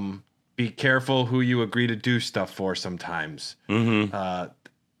 Be careful who you agree to do stuff for sometimes.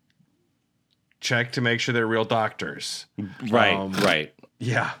 Check to make sure they're real doctors. Right. Right.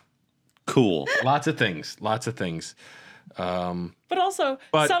 Yeah. Cool. Lots of things. But also,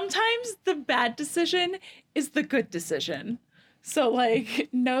 sometimes the bad decision is the good decision. So, like,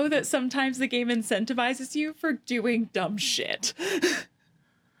 know that sometimes the game incentivizes you for doing dumb shit.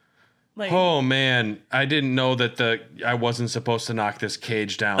 Like, Oh man, I didn't know that I wasn't supposed to knock this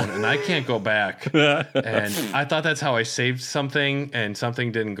cage down, and I can't go back. And I thought that's how I saved something, and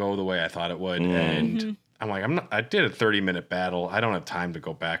something didn't go the way I thought it would. And I'm like, I did a 30-minute battle. I don't have time to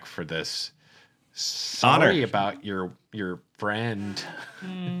go back for this. Sorry Honor. about your friend.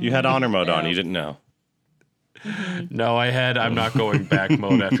 You had honor mode on. You didn't know. No, I'm not going back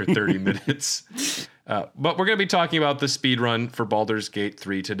mode after 30 minutes. But we're going to be talking about the speed run for Baldur's Gate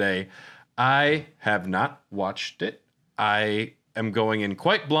 3 today. I have not watched it. I am going in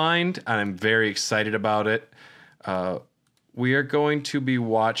quite blind, and I'm very excited about it. We are going to be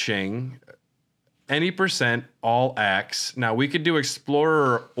watching any percent all acts. Now, we could do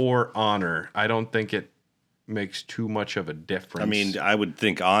Explorer or Honor. I don't think it makes too much of a difference. I mean, I would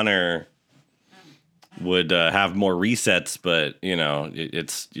think honor would have more resets, but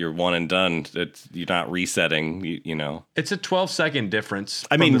it's you're one and done. You're not resetting. You know, it's a 12-second difference.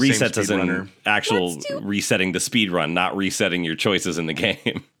 I mean, from the same resets as in speedrunner. actual resetting the speed run, not resetting your choices in the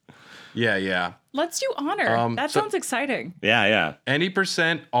game. Yeah. let's do Honor. That sounds exciting. Yeah. Any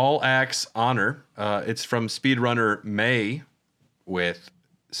percent all acts Honor. It's from speedrunner May with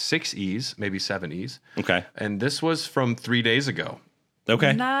 6 E's, maybe 7 E's. Okay. And this was from 3 days ago.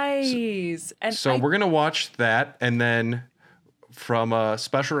 Okay. Nice. So we're gonna watch that, and then from a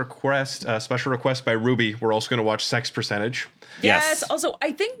special request by Ruby, we're also gonna watch Sex Percentage. Yes. Also,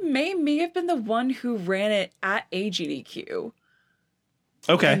 I think may have been the one who ran it at AGDQ.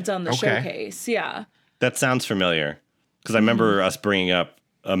 Okay. And done the showcase. Yeah. That sounds familiar because I remember us bringing up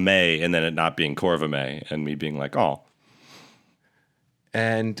a May and then it not being Corva May and me being like, oh.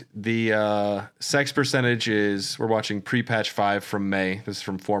 And the Sex Percentage is, we're watching pre-patch 5 from May. This is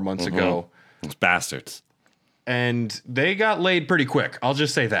from 4 months ago. Those bastards. And they got laid pretty quick. I'll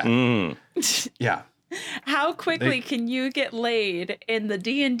just say that. Yeah. How quickly can you get laid in the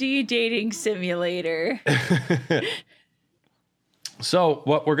D&D dating simulator? So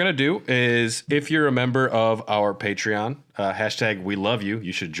what we're going to do is, if you're a member of our Patreon, hashtag we love you,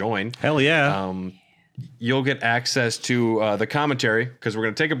 you should join. Hell yeah. You'll get access to the commentary, because we're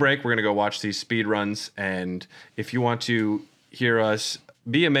going to take a break. We're going to go watch these speed runs. And if you want to hear us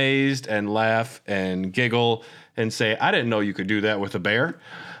be amazed and laugh and giggle and say, I didn't know you could do that with a bear,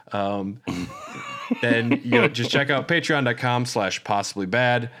 then just check out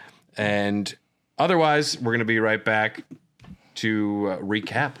patreon.com/possiblybad. And otherwise, we're going to be right back to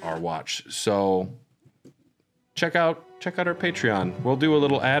recap our watch. So check out our Patreon. We'll do a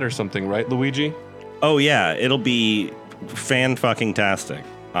little ad or something, right, Luigi? Oh yeah, it'll be fan-fucking-tastic.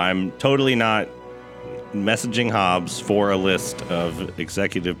 I'm totally not messaging Hobbs for a list of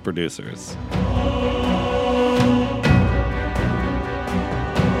executive producers.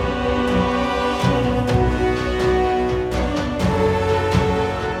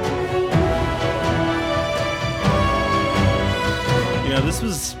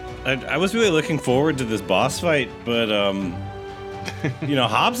 I was really looking forward to this boss fight, but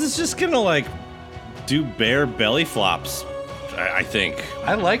Hobbs is just gonna do bear belly flops. I think.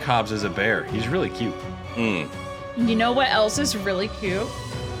 I like Hobbs as a bear. He's really cute. You know what else is really cute?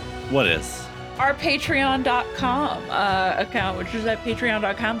 What is? Our Patreon.com account, which is at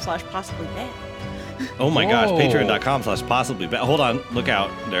patreon.com/possiblybad. Oh my gosh, Whoa. patreon.com/possiblybad. Hold on, look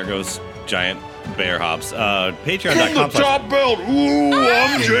out. There goes giant bear Hobbs. From Patreon.com. the top belt. Ooh,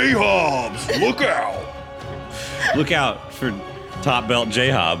 I'm J Hobbs. Look out. Look out for Top Belt J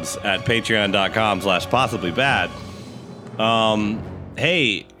Hobbs at patreon.com/possiblybad.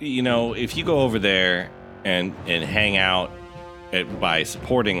 Hey, if you go over there and hang out by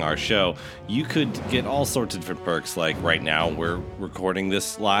supporting our show, you could get all sorts of different perks. Like right now, we're recording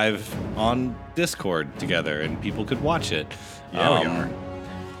this live on Discord together, and people could watch it. Yeah, we are.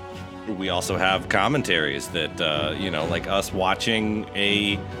 we also have commentaries that, like us watching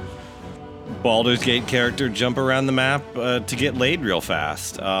a Baldur's Gate character jump around the map to get laid real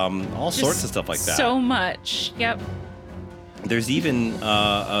fast. All sorts of stuff like that. So much. Yep. There's even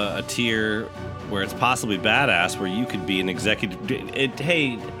a tier where it's possibly badass, where you could be an executive.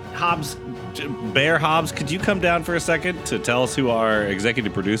 Hey, Hobbs, Bear Hobbs, could you come down for a second to tell us who our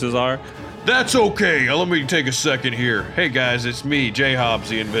executive producers are? That's okay. Let me take a second here. Hey guys, it's me, J Hobbs,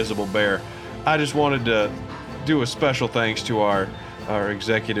 the Invisible Bear. I just wanted to do a special thanks to our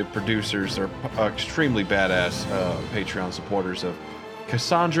executive producers, our extremely badass Patreon supporters of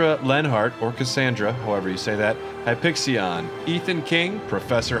Cassandra Lenhart, or Cassandra, however you say that, Hypixion, Ethan King,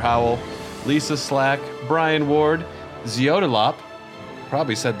 Professor Howell, Lisa Slack, Brian Ward, Zeodolop,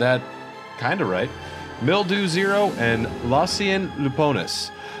 probably said that kind of right, Mildew Zero, and Laucian Luponis.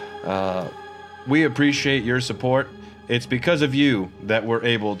 We appreciate your support. It's because of you that we're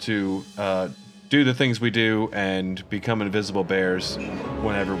able to do the things we do and become invisible bears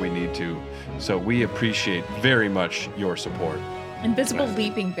whenever we need to. So we appreciate very much your support. Invisible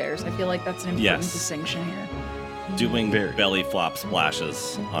leaping bears. I feel like that's an important Yes. distinction here. Doing belly flop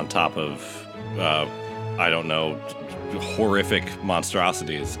splashes on top of, I don't know, horrific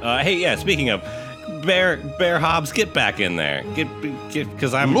monstrosities. Hey, yeah, speaking of, Bear Hobbs, get back in there. Get,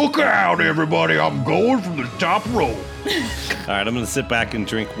 because I'm... Look out, everybody. I'm going from the top row. All right, I'm going to sit back and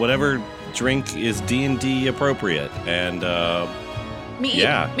drink whatever drink is D&D appropriate. And, Mead.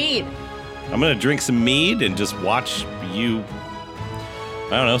 yeah. Mead. I'm going to drink some mead and just watch you,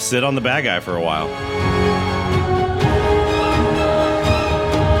 I don't know, sit on the bad guy for a while.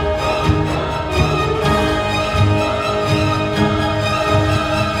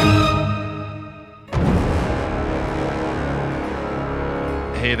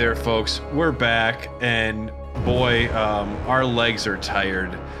 Hey there, folks. We're back, and boy, our legs are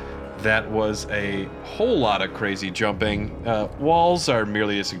tired. That was a whole lot of crazy jumping. Walls are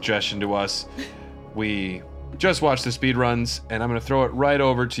merely a suggestion to us. We just watched the speed runs, and I'm going to throw it right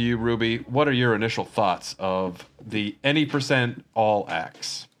over to you, Ruby. What are your initial thoughts of the any percent all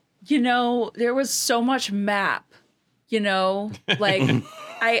acts? You know, there was so much map, like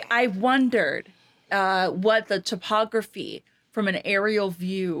I wondered what the topography from an aerial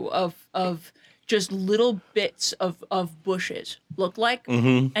view of just little bits of bushes look like.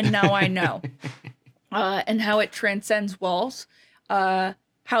 And now I know. And how it transcends walls. How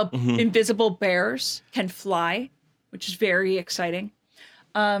invisible bears can fly, which is very exciting.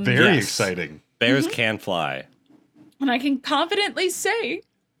 Very exciting. Bears can fly. And I can confidently say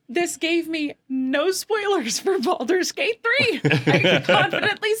this gave me no spoilers for Baldur's Gate 3. I can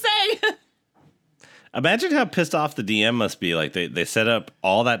confidently say. Imagine how pissed off the DM must be. Like, they set up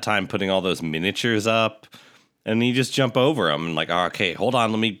all that time putting all those miniatures up, and you just jump over them. And like, oh, okay, hold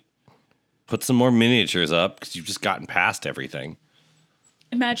on, let me put some more miniatures up, because you've just gotten past everything.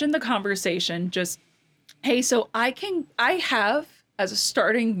 Imagine the conversation just, hey, so I have, as a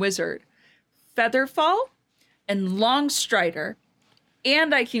starting wizard, Featherfall and Longstrider,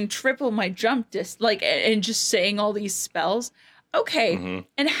 and I can triple my jump and just saying all these spells. Okay,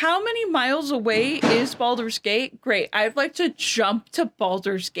 and how many miles away is Baldur's Gate? Great, I'd like to jump to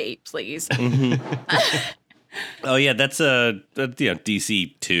Baldur's Gate, please. Oh yeah, that's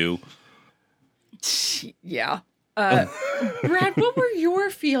DC 2. Yeah. Brad, what were your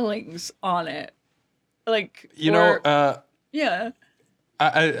feelings on it? Like, yeah.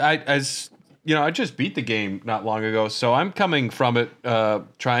 I just beat the game not long ago, so I'm coming from it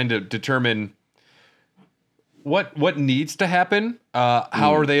trying to determine what needs to happen.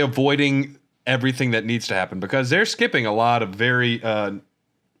 How are they avoiding everything that needs to happen? Because they're skipping a lot of very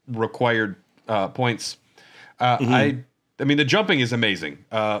required points. I mean, the jumping is amazing.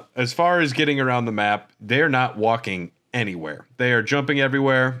 As far as getting around the map, they're not walking anywhere. They are jumping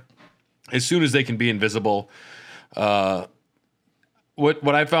everywhere as soon as they can be invisible.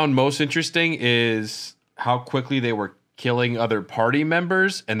 What I found most interesting is how quickly they were killing other party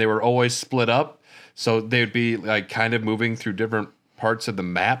members, and they were always split up. So they'd be like kind of moving through different parts of the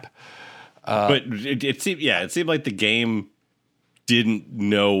map. But it seemed like the game didn't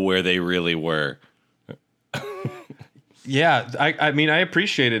know where they really were. Yeah, I mean, I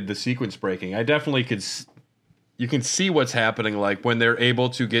appreciated the sequence breaking. I definitely could. You can see what's happening, like when they're able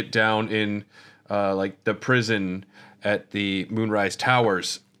to get down in, like the prison at the Moonrise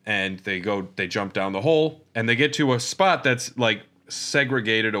Towers, and they jump down the hole, and they get to a spot that's like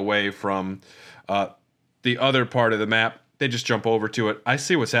segregated away from the other part of the map. They just jump over to it. I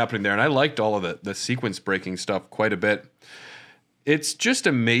see what's happening there, and I liked all of the sequence breaking stuff quite a bit. It's just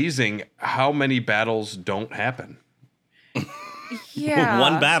amazing how many battles don't happen. Yeah.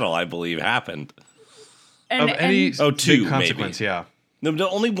 One battle, I believe, happened. And, Of any Oh, big two, consequence, maybe. yeah. The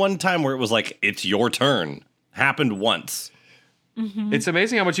only one time where it was like, it's your turn, happened once. It's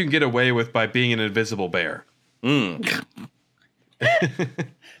amazing how much you can get away with by being an invisible bear. I'm going If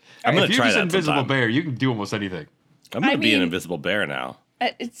to you're try just that an invisible sometime. bear, you can do almost anything. I'm going I to be an mean- invisible bear now.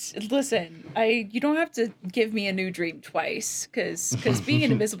 You don't have to give me a new dream twice, because being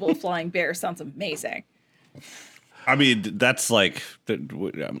an invisible flying bear sounds amazing. I mean, that's like...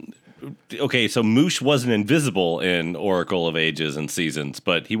 Okay, so Moosh wasn't invisible in Oracle of Ages and Seasons,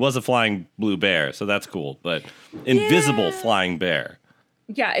 but he was a flying blue bear, so that's cool. But invisible Yeah. flying bear.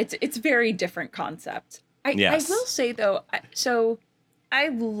 Yeah, it's very different concept. Yes. I will say though, I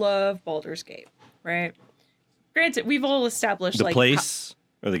love Baldur's Gate, right? Granted, we've all established The like place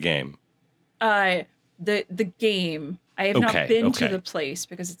or the game? the game. I have Okay, not been to okay. the place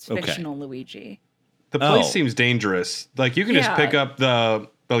because it's Okay. fictional Luigi. The place Oh. seems dangerous. Like, you can just Yeah. pick up the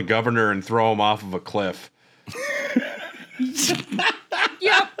governor and throw him off of a cliff.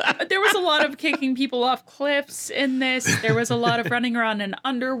 Yep, there was a lot of kicking people off cliffs in this. There was a lot of running around in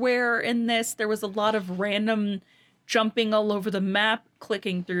underwear in this. There was a lot of random jumping all over the map,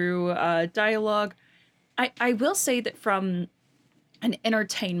 clicking through dialogue. I will say that from an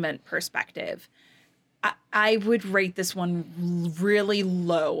entertainment perspective, I would rate this one really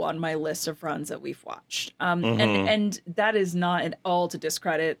low on my list of runs that we've watched. And that is not at all to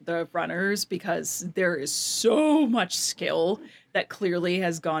discredit the runners, because there is so much skill that clearly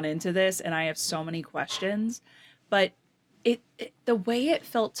has gone into this, and I have so many questions. But the way it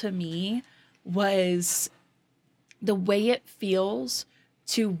felt to me was the way it feels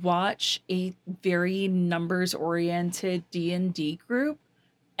to watch a very numbers oriented D&D group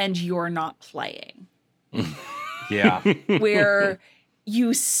and you're not playing. Yeah. Where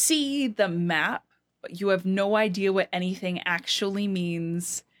you see the map, but you have no idea what anything actually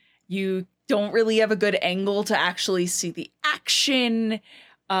means. You don't really have a good angle to actually see the action.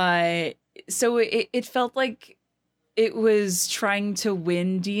 So it felt like it was trying to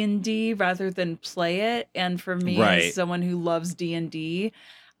win D&D rather than play it. And for me, Right. as someone who loves D&D,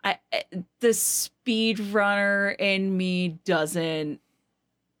 the speedrunner in me doesn't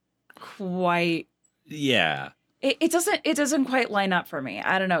quite... Yeah. It doesn't quite line up for me.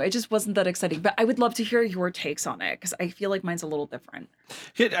 I don't know. It just wasn't that exciting. But I would love to hear your takes on it, because I feel like mine's a little different.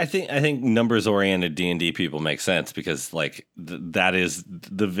 I think numbers oriented D&D people make sense, because like that is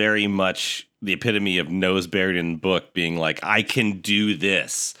the very much the epitome of nose buried in book, being like, I can do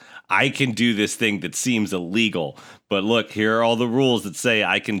this. I can do this thing that seems illegal. But look, here are all the rules that say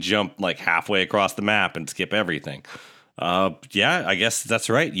I can jump like halfway across the map and skip everything. Yeah, I guess that's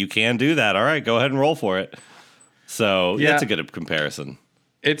right. You can do that. All right, go ahead and roll for it. So Yeah. that's a good comparison.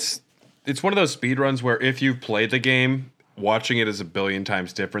 It's one of those speedruns where if you've played the game, watching it is a billion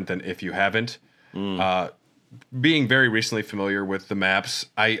times different than if you haven't. Being very recently familiar with the maps,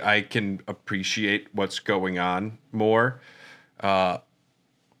 I can appreciate what's going on more. As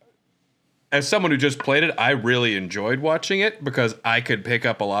someone who just played it, I really enjoyed watching it because I could pick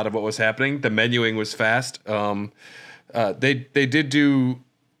up a lot of what was happening. The menuing was fast. They did do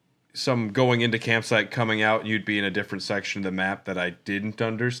some going into campsite, coming out, you'd be in a different section of the map that I didn't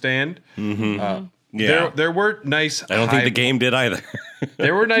understand. Yeah. There were nice. I don't think the game did either.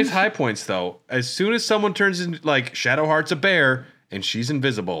 There were nice high points though. As soon as someone turns into like Shadowheart's a bear and she's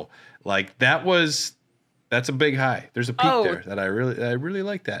invisible, like that's a big high. There's a peak there that I really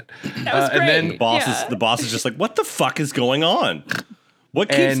like that. That was great. And then The boss is just like, what the fuck is going on? What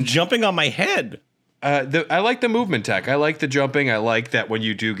keeps jumping on my head? I like the movement tech. I like the jumping. I like that when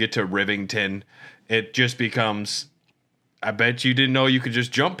you do get to Rivington, it just becomes, I bet you didn't know you could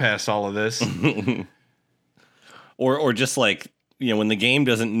just jump past all of this. Or just like, when the game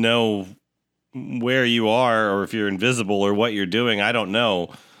doesn't know where you are or if you're invisible or what you're doing, I don't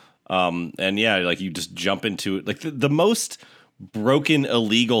know. And yeah, like you just jump into it. Like the most broken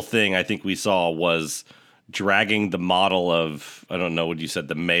illegal thing I think we saw was dragging the model of, I don't know what you said,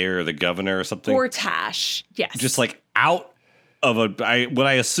 the mayor or the governor or something. Portash, yes. Just like out of what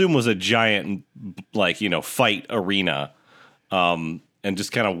I assume was a giant, like, fight arena. And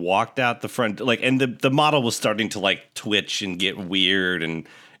just kind of walked out the front, like, and the model was starting to like twitch and get weird and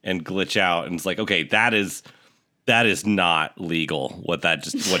glitch out. And it's like, okay, that is not legal. What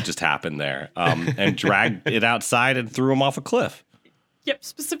just happened there. And dragged it outside and threw him off a cliff. Yep,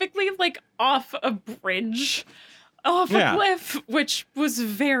 specifically like off a bridge, off a cliff, which was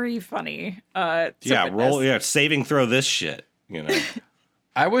very funny. Saving throw this shit,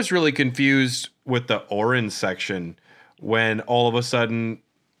 I was really confused with the orange section when all of a sudden,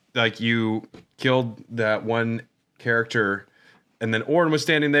 like, you killed that one character and then Orin was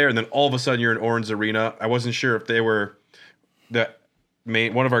standing there, and then all of a sudden you're in Orin's arena. I wasn't sure if they were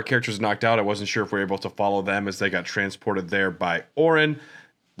one of our characters knocked out. I wasn't sure if we were able to follow them as they got transported there by Orin.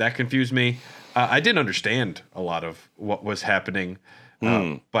 That confused me. I didn't understand a lot of what was happening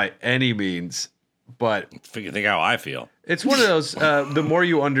by any means, but think how I feel. it's one of those. The more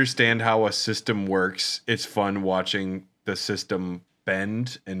you understand how a system works, it's fun watching the system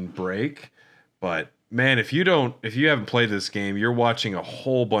bend and break. But man, if you haven't played this game, you're watching a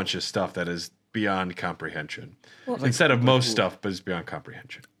whole bunch of stuff that is beyond comprehension. Well, instead of most stuff, but it's beyond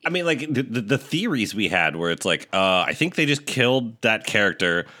comprehension. I mean, like the theories we had where it's like, I think they just killed that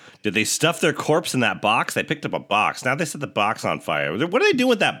character. Did they stuff their corpse in that box? They picked up a box. Now they set the box on fire. What are they doing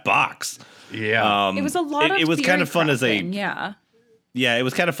with that box? Yeah. It was a lot of it was kind of fun as a yeah. Yeah, it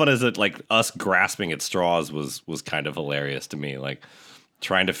was kind of fun as like us grasping at straws was kind of hilarious to me. Like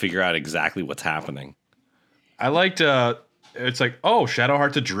trying to figure out exactly what's happening. I liked it's like, oh,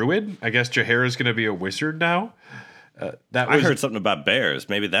 Shadowheart's a druid. I guess Jaheira's going to be a wizard now. I heard something about bears.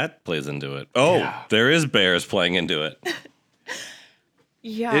 Maybe that plays into it. Oh, yeah. There is bears playing into it.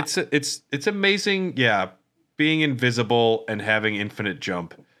 Yeah. It's amazing, being invisible and having infinite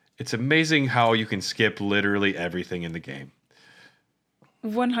jump. It's amazing how you can skip literally everything in the game.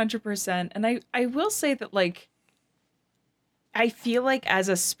 100%. And I will say that, like, I feel like as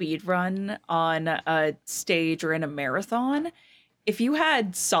a speed run on a stage or in a marathon, if you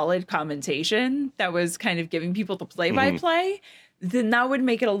had solid commentation that was kind of giving people the play-by-play, then that would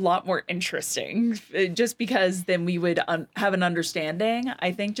make it a lot more interesting. Just because then we would have an understanding.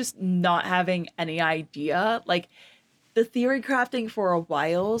 I think just not having any idea, like, the theory crafting for a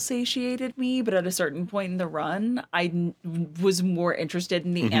while satiated me, but at a certain point in the run, I was more interested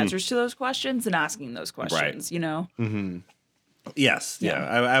in the answers to those questions than asking those questions, you know? Mm-hmm. Yes, yeah,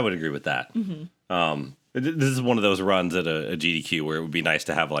 I would agree with that. This is one of those runs at a GDQ where it would be nice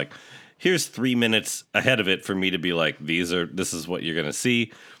to have, like, here's 3 minutes ahead of it for me to be like, this is what you're going to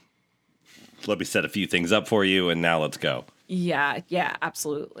see. Let me set a few things up for you, and now let's go. Yeah,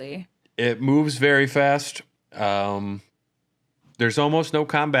 absolutely. It moves very fast. There's almost no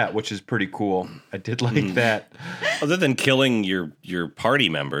combat, which is pretty cool. I did like that. Other than killing your party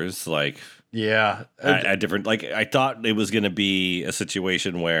members, like... Yeah. At different... Like, I thought it was going to be a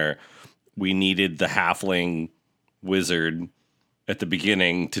situation where we needed the halfling wizard at the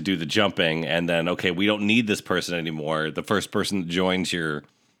beginning to do the jumping, and then, okay, we don't need this person anymore. The first person that joins your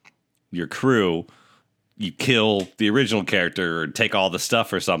crew, you kill the original character or take all the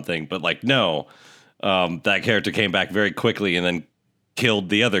stuff or something. But, like, no, that character came back very quickly and then killed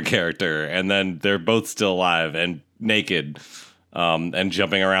the other character, and then they're both still alive and naked and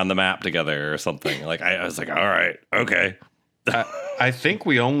jumping around the map together or something. Like, I was like, all right, okay. I think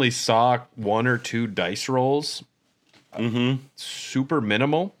we only saw 1 or 2 dice rolls. Super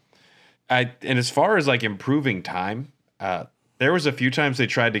minimal. And as far as, like, improving time, there was a few times they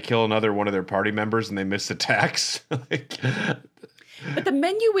tried to kill another one of their party members and they missed attacks. But the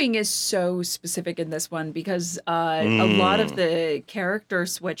menuing is so specific in this one because a lot of the character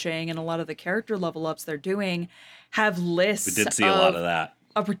switching and a lot of the character level ups they're doing have lists. We did see a lot of that.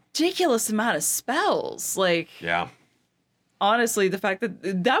 A ridiculous amount of spells. Like, yeah. Honestly, the fact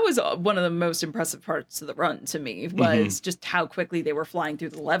that was one of the most impressive parts of the run to me was just how quickly they were flying through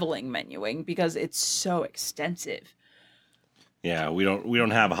the leveling menuing because it's so extensive. Yeah, we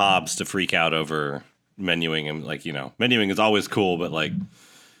don't have Hobbs to freak out over menuing, and, like, you know, menuing is always cool, but, like,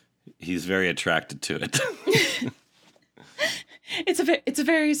 he's very attracted to it. It's a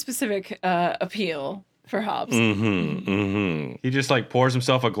very specific appeal for Hobbs. He just, like, pours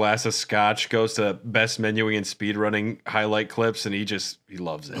himself a glass of scotch, goes to best menuing and speedrunning highlight clips, and he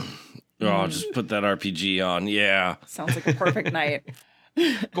loves it. Oh, just put that RPG on. Yeah. Sounds like a perfect night.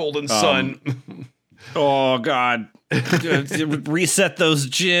 Golden Sun. Oh, God. Reset those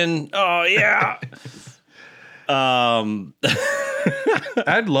gin. Oh, yeah.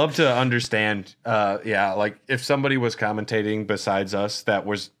 I'd love to understand, like, if somebody was commentating besides us that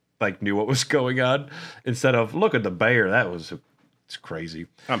was, like, knew what was going on, instead of, look at the bear, it's crazy.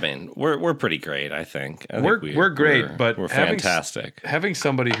 I mean, we're pretty great, I think. We're great, but we're fantastic. Having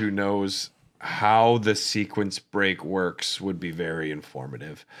somebody who knows how the sequence break works would be very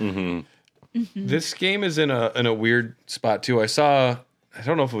informative. This game is in a weird spot too. I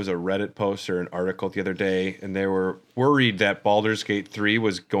don't know if it was a Reddit post or an article the other day, and they were worried that Baldur's Gate 3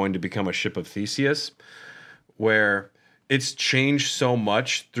 was going to become a Ship of Theseus, where it's changed so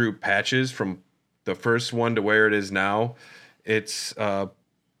much through patches from the first one to where it is now. It's the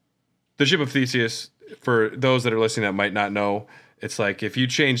Ship of Theseus, for those that are listening that might not know, it's like if you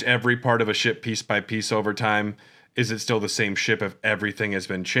change every part of a ship piece by piece over time, is it still the same ship if everything has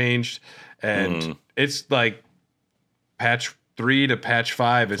been changed? And it's like patch 3 to patch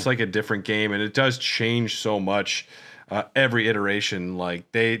 5, it's like a different game, and it does change so much every iteration.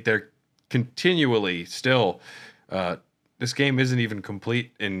 Like they're continually still this game isn't even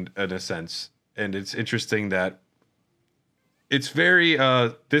complete in a sense. And it's interesting that it's very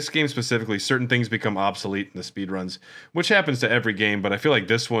this game specifically, certain things become obsolete in the speedruns, which happens to every game, but I feel like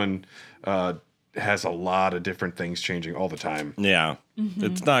this one has a lot of different things changing all the time. Yeah.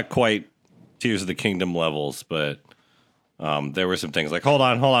 It's not quite Tears of the Kingdom levels, but there were some things like, hold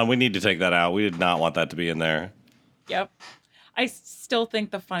on, we need to take that out. We did not want that to be in there. Yep. I still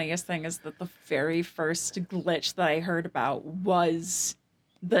think the funniest thing is that the very first glitch that I heard about was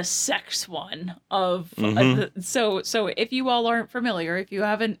the sex one of so if you all aren't familiar, if you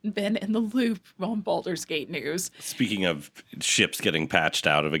haven't been in the loop on Baldur's Gate news. Speaking of ships getting patched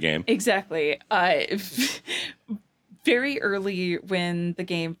out of a game. Exactly. Very early when the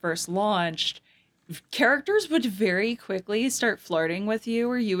game first launched, characters would very quickly start flirting with you,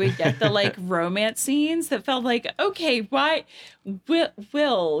 or you would get the like romance scenes that felt like, okay, why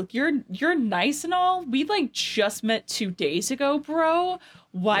Will, you're nice and all, we like just met 2 days ago, bro.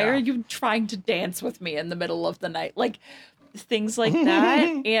 Why are you trying to dance with me in the middle of the night? Like things like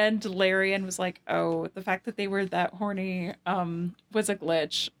that. And Larian was like, oh, the fact that they were that horny was a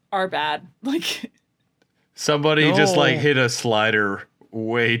glitch. Our bad. Like Somebody just like hit a slider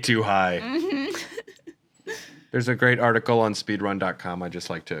way too high. There's a great article on speedrun.com. I'd just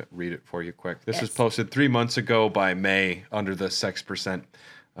like to read it for you quick. This was posted 3 months ago by May under the sex percent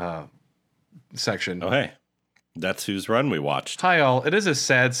section. Oh, hey. That's whose run we watched. Hi, all. It is a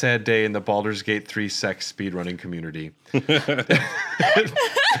sad, sad day in the Baldur's Gate 3 sex speedrunning community.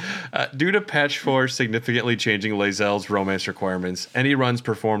 Due to patch 4 significantly changing Lae'zel's romance requirements, any runs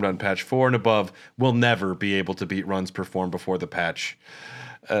performed on patch 4 and above will never be able to beat runs performed before the patch.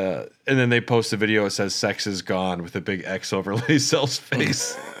 And then they post a video that says sex is gone with a big X over Lae'zel's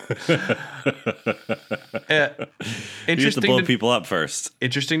face. You have to blow people up first.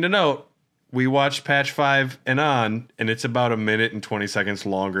 Interesting to note, we watched patch 5 and on, and it's about 1 minute and 20 seconds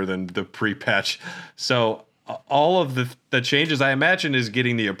longer than the pre-patch. So all of the changes, I imagine, is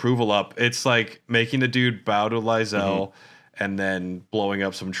getting the approval up. It's like making the dude bow to Lae'zel and then blowing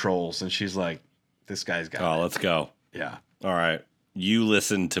up some trolls. And she's like, this guy's got it. Oh, let's go. Yeah. All right. You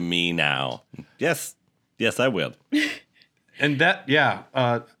listen to me now. Yes. Yes, I will. And that,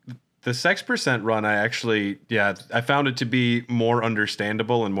 the sex percent run, I found it to be more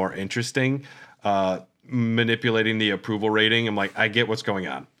understandable and more interesting. Manipulating the approval rating, I'm like, I get what's going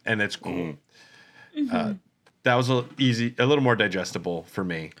on, and it's cool. That was a little more digestible for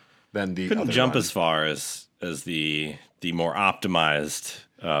me than the Couldn't other jump run. as far as the more optimized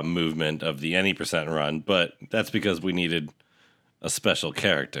movement of the any percent run, but that's because we needed a special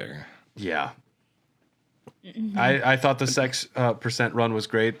character. Yeah. I thought the sex percent run was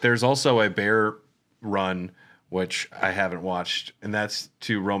great. There's also a bear run, which I haven't watched, and that's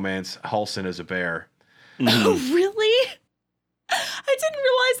to romance Halsin as a bear. Oh, really? I didn't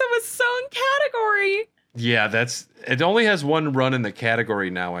realize that was so in category. Yeah, it only has one run in the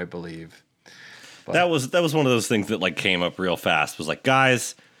category now, I believe. But That was one of those things that like came up real fast. It was like,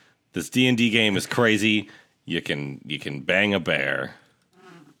 guys, this D&D game is crazy. You can bang a bear.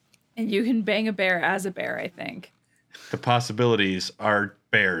 And you can bang a bear as a bear, I think. the possibilities are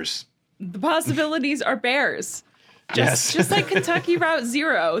bears. The possibilities are bears. Yes. Just like Kentucky Route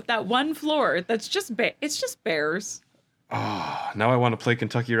Zero, that one floor, that's just it's just bears. Oh, now I want to play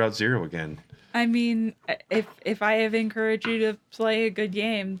Kentucky Route Zero again. I mean, if I have encouraged you to play a good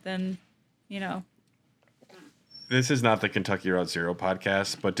game, then, you know. This is not the Kentucky Route Zero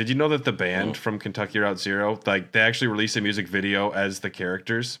podcast, but did you know that the band from Kentucky Route Zero, like, they actually released a music video as the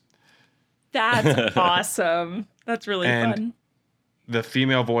characters? That's awesome. That's really fun. The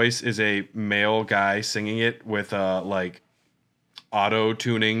female voice is a male guy singing it with like auto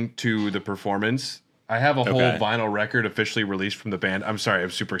tuning to the performance. I have a whole vinyl record officially released from the band. I'm sorry, I'm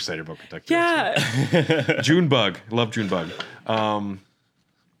super excited about Kentucky. Yeah. Junebug, love Junebug. I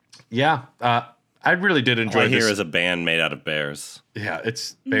really did enjoy All I this. hear is a band made out of bears. Yeah,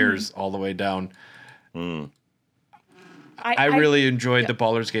 it's bears all the way down. Mm. I really enjoyed the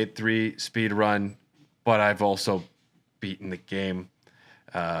Baldur's Gate 3 speed run, but I've also beaten the game.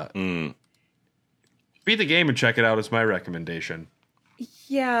 Beat the game and check it out is my recommendation.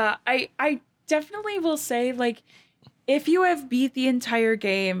 Yeah, I definitely will say, like, if you have beat the entire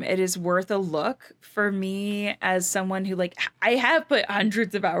game, it is worth a look. For me, as someone who, like, I have put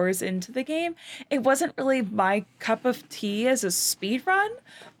hundreds of hours into the game, it wasn't really my cup of tea as a speed run,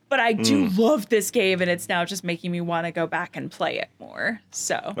 But I do love this game, and it's now just making me want to go back and play it more.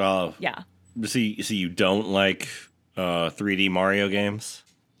 So, yeah. See, you don't like 3D Mario games?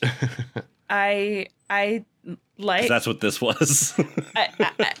 I like. 'Cause that's what this was.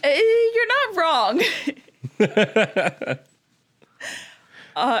 You're not wrong.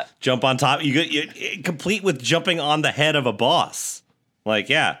 Jump on top. You complete with jumping on the head of a boss. Like,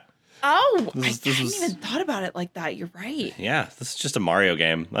 yeah. Oh, This I was- hadn't even thought about it like that. You're right. Yeah, this is just a Mario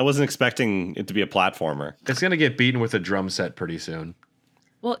game. I wasn't expecting it to be a platformer. It's gonna get beaten with a drum set pretty soon.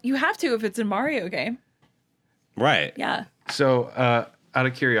 Well, you have to if it's a Mario game. Right. Yeah. So, out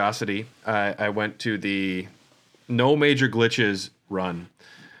of curiosity, I went to the no major glitches run,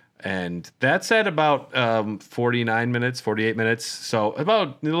 and that's at about 49 minutes, 48 minutes. So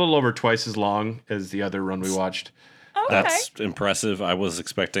about a little over twice as long as the other run we watched. Okay. That's impressive. I was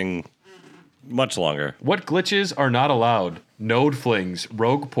expecting much longer. What glitches are not allowed? Node flings,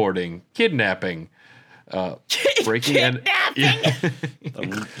 rogue porting, kidnapping, breaking and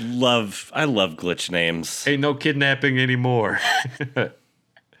Kidnapping. I love glitch names. ain't no kidnapping anymore.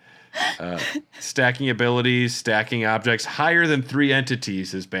 Stacking abilities, stacking objects higher than 3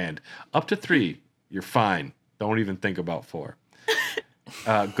 entities is banned. Up to 3, you're fine. Don't even think about 4.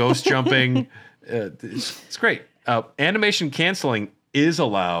 Ghost jumping, it's great. Animation canceling is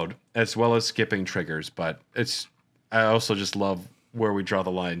allowed, as well as skipping triggers, but I also just love where we draw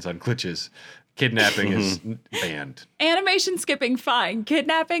the lines on glitches. Kidnapping is banned. Animation skipping, fine.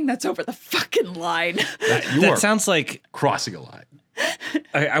 Kidnapping, that's over the fucking line. You That are sounds like crossing a line.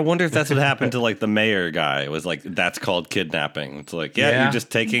 I wonder if that's what happened to like the mayor guy. It was like that's called kidnapping. It's like Yeah. you're just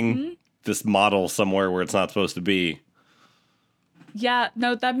taking this model somewhere where it's not supposed to be. Yeah,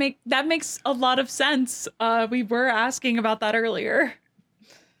 no, that makes a lot of sense. We were asking about that earlier.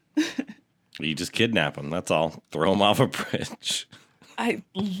 You just kidnap them. That's all. Throw them off a bridge. I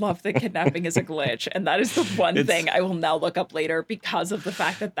love that kidnapping is a glitch, and that is the one thing I will now look up later because of the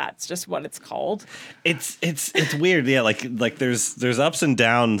fact that that's just what it's called. It's weird. Yeah, like there's ups and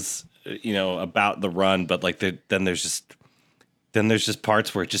downs, about the run, but like then there's just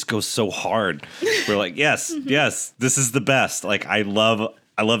parts where it just goes so hard. We're like, yes, this is the best. Like I love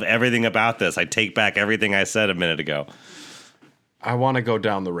everything about this. I take back everything I said a minute ago. I want to go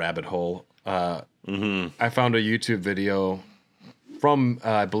down the rabbit hole. I found a YouTube video from,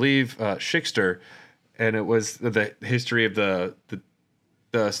 I believe, Shikster, and it was the history of the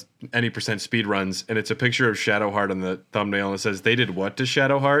any percent speed runs, and it's a picture of Shadowheart on the thumbnail, and it says, "They did what to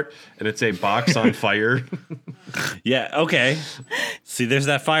Shadowheart?" And it's a box on fire. Yeah, okay. See, there's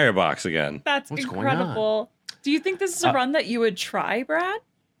that firebox again. That's What's going incredible. Do you think this is a run that you would try, Brad?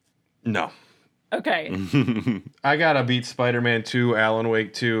 No. Okay. I gotta beat Spider-Man 2, Alan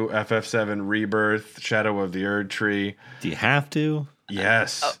Wake 2, FF7 Rebirth, Shadow of the Erd Tree. Do you have to?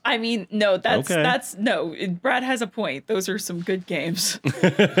 Yes. I mean, no, Okay. that's no. Brad has a point. Those are some good games.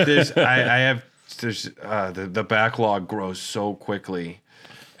 The backlog grows so quickly,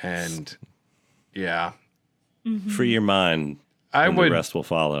 and yeah, Free your mind. I and would. The rest will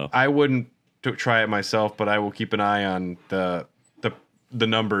follow. I wouldn't try it myself, but I will keep an eye on the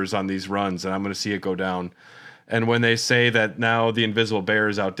numbers on these runs, and I'm going to see it go down. And when they say that now the Invisible Bear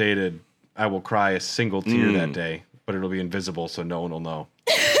is outdated, I will cry a single tear that day, but it'll be invisible, so no one will know.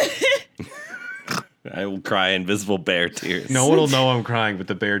 I will cry invisible bear tears. No one will know I'm crying, but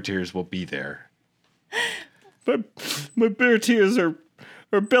the bear tears will be there. But my bear tears are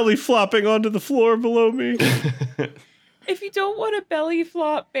belly flopping onto the floor below me. If you don't want to belly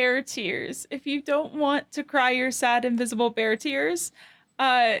flop bear tears, if you don't want to cry your sad invisible bear tears,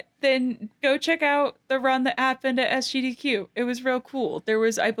 then go check out the run that happened at SGDQ. It was real cool. There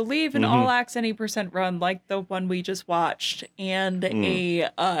was, I believe, an all axe any percent run like the one we just watched, and a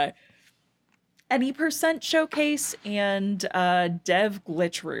any percent showcase and dev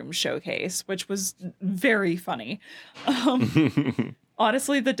glitch room showcase, which was very funny.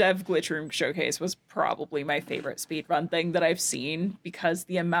 Honestly, the dev glitch room showcase was probably my favorite speedrun thing that I've seen because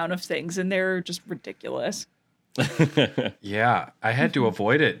the amount of things in there are just ridiculous. Yeah, I had to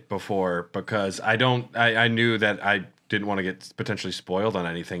avoid it before because I knew that I didn't want to get potentially spoiled on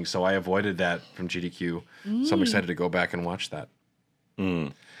anything, so I avoided that from GDQ. So I'm excited to go back and watch that.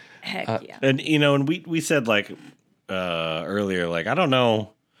 Heck yeah. And and we said like earlier, like I don't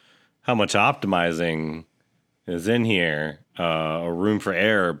know how much optimizing is in here, or room for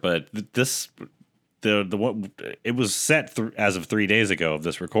error, but the one it was set as of 3 days ago of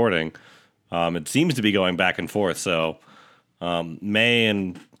this recording. It seems to be going back and forth. So May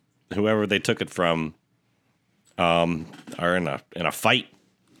and whoever they took it from are in a fight.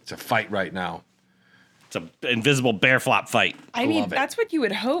 It's a fight right now. It's an invisible bear flop fight. I mean, Love it. that's what you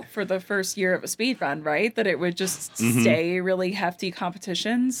would hope for the first year of a speed run, right? That it would just stay really hefty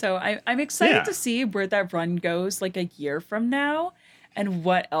competition. So I'm excited to see where that run goes like a year from now and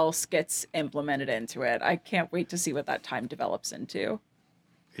what else gets implemented into it. I can't wait to see what that time develops into.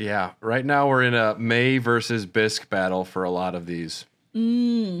 Yeah, right now we're in a May versus Bisque battle for a lot of these.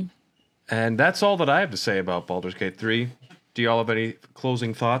 And that's all that I have to say about Baldur's Gate 3. Do y'all have any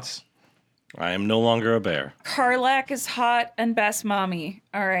closing thoughts? I am no longer a bear. Karlak is hot and best mommy.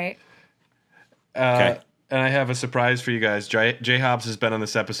 All right. Okay. And I have a surprise for you guys. J Hobbs has been on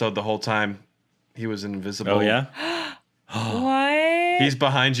this episode the whole time. He was invisible. Oh, yeah? What? He's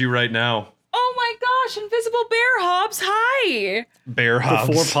behind you right now. Oh my gosh, Invisible Bear Hobbs, hi! Bear The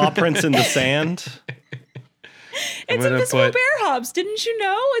Hobbs. 4 paw prints in the sand. It's gonna Invisible put- Bear Hobbs. Didn't you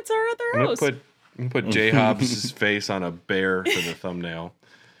know? It's our other I'm gonna host. put J Hobbs' face on a bear for the thumbnail.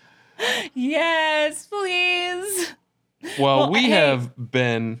 Yes, please. Well, we hey. have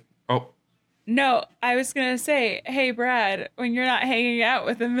been. Oh, No, I was gonna say, hey Brad, when you're not hanging out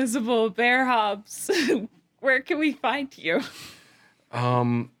with Invisible Bear Hobbs, where can we find you?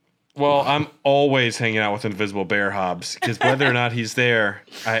 well, I'm always hanging out with Invisible Bear Hobbs because whether or not he's there,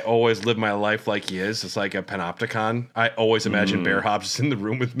 I always live my life like he is. It's like a panopticon. I always imagine Bear Hobbs is in the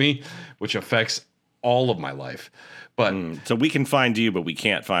room with me, which affects all of my life. But So we can find you, but we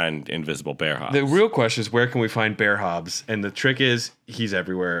can't find Invisible Bear Hobbs. the real question is, where can we find Bear Hobbs? And the trick is, he's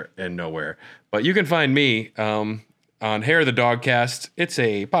everywhere and nowhere. But you can find me on Hair of the Dogcast. It's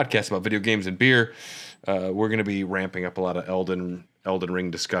a podcast about video games and beer. We're going to be ramping up a lot of Elden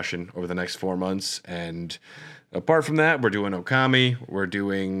Ring discussion over the next 4 months. And apart from that, we're doing Okami. We're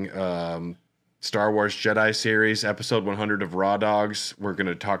doing Star Wars Jedi series, episode 100 of Raw Dogs. We're going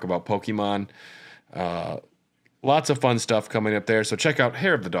to talk about Pokemon. Lots of fun stuff coming up there. So check out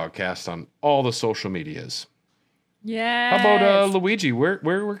Hair of the Dogcast on all the social medias. Yeah. How about Luigi?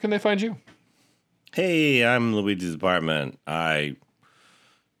 Where can they find you? Hey, I'm Luigi's Apartment. I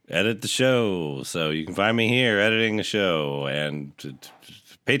edit the show, so you can find me here editing the show. And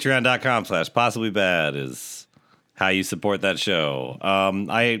patreon.com/possiblybad is how you support that show.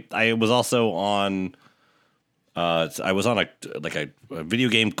 I was also on I was on a video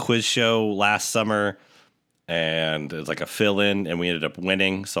game quiz show last summer, and it was like a fill-in, and we ended up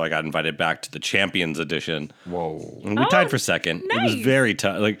winning, so I got invited back to the Champions Edition. Whoa. And we tied for second. It was nice. very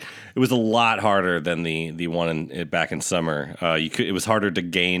tough. Like, it was a lot harder than the one back in summer. It was harder to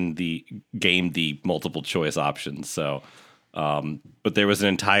game the multiple choice options. So, but there was an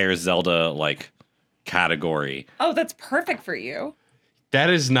entire Zelda category. Oh, that's perfect for you. That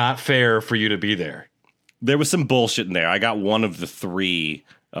is not fair for you to be there. There was some bullshit in there. I got one of the 3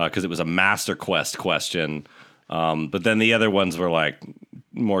 because it was a Master Quest question. But then the other ones were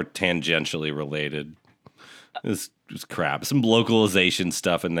more tangentially related. It was crap. Some localization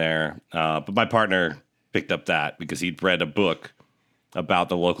stuff in there. But my partner picked up that because he'd read a book about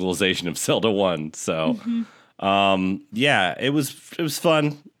the localization of Zelda 1. So, yeah, it was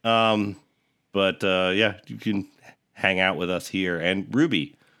fun. But you can hang out with us here. And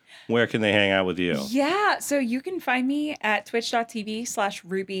Ruby, where can they hang out with you? Yeah, so you can find me at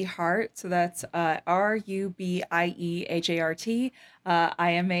twitch.tv/RubyHart. So that's RUBIEHART.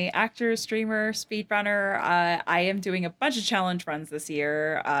 I am a actor, streamer, speedrunner. I am doing a bunch of challenge runs this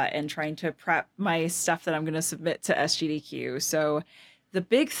year and trying to prep my stuff that I'm going to submit to SGDQ. So the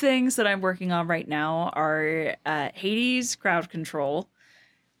big things that I'm working on right now are Hades Crowd Control,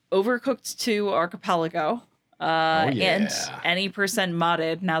 Overcooked 2 Archipelago, and any percent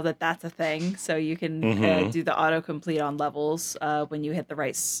modded now that that's a thing. So you can do the autocomplete on levels when you hit the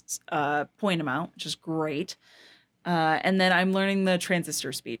right point amount, which is great. And then I'm learning the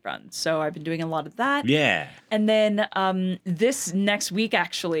transistor speed run. So I've been doing a lot of that. Yeah. And then this next week,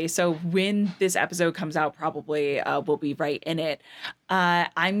 actually, so when this episode comes out, probably we'll be right in it.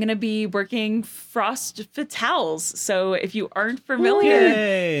 I'm going to be working Frost Fatales. So if you aren't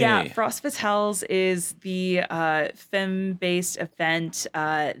familiar, yeah, Frost Fatales is the femme-based event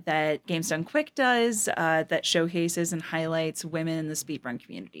that Games Done Quick does that showcases and highlights women in the speedrun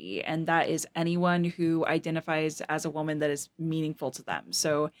community. And that is anyone who identifies as a woman that is meaningful to them.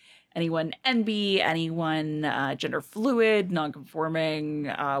 So anyone NB, anyone gender fluid, non-conforming,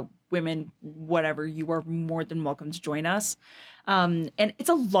 women, whatever, you are more than welcome to join us. And it's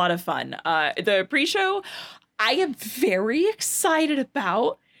a lot of fun. The pre-show, I am very excited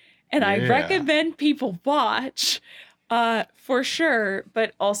about, and I recommend people watch. For sure,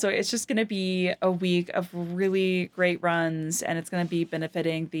 but also it's just going to be a week of really great runs, and it's going to be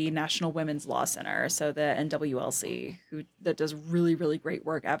benefiting the National Women's Law Center, so the NWLC, that does really, really great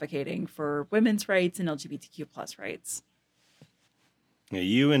work advocating for women's rights and LGBTQ plus rights. Yeah,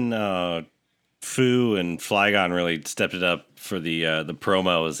 you and Fu and Flygon really stepped it up for the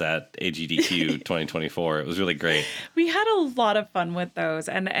promos at AGDQ 2024. It was really great. We had a lot of fun with those,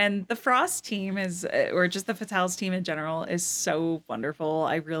 and the Frost team or just the Fatales team in general, is so wonderful.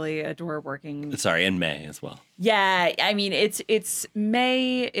 I really adore working. Sorry, and May as well. Yeah, I mean it's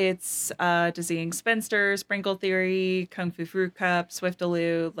May, it's Dizzying Spinster, Sprinkle Theory, Kung Fu Fruit Cup,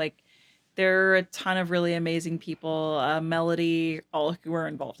 Swiftaloo, like. There are a ton of really amazing people, Melody, all who are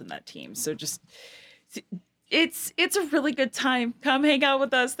involved in that team. So just, it's a really good time. Come hang out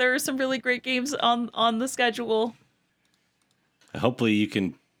with us. There are some really great games on the schedule. Hopefully you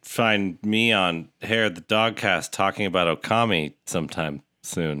can find me on Hair of the Dogcast talking about Okami sometime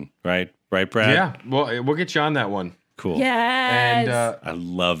soon. Right, Brad? Yeah, well, we'll get you on that one. Cool. Yes. And I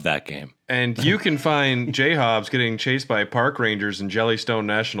love that game. And you can find J Hobbs getting chased by park rangers in Jellystone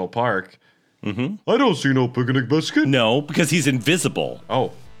National Park. Mm-hmm. I don't see no picnic biscuit. No, because he's invisible.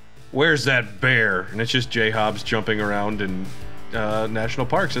 Oh, where's that bear? And it's just J Hobbs jumping around in national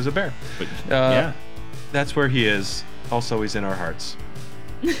parks as a bear. But, yeah. That's where he is. Also, he's in our hearts.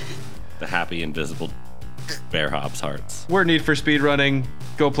 The happy, invisible Bear Hobbs hearts. We're Need for Speed Running.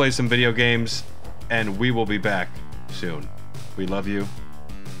 Go play some video games, and we will be back soon. We love you,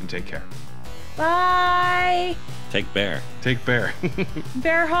 and take care. Bye. Take Bear. Take Bear.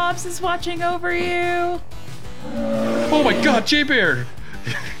 Bear Hobbs is watching over you. Oh my God, J Bear!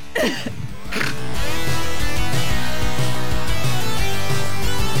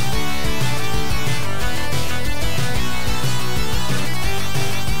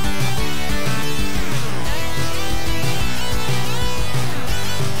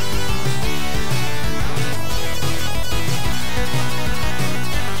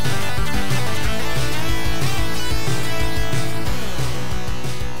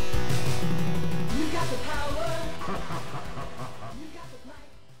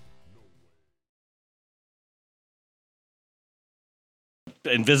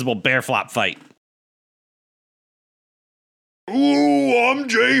 Invisible bear flop fight. Ooh, I'm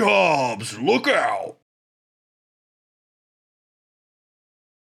J Hobbs. Look out!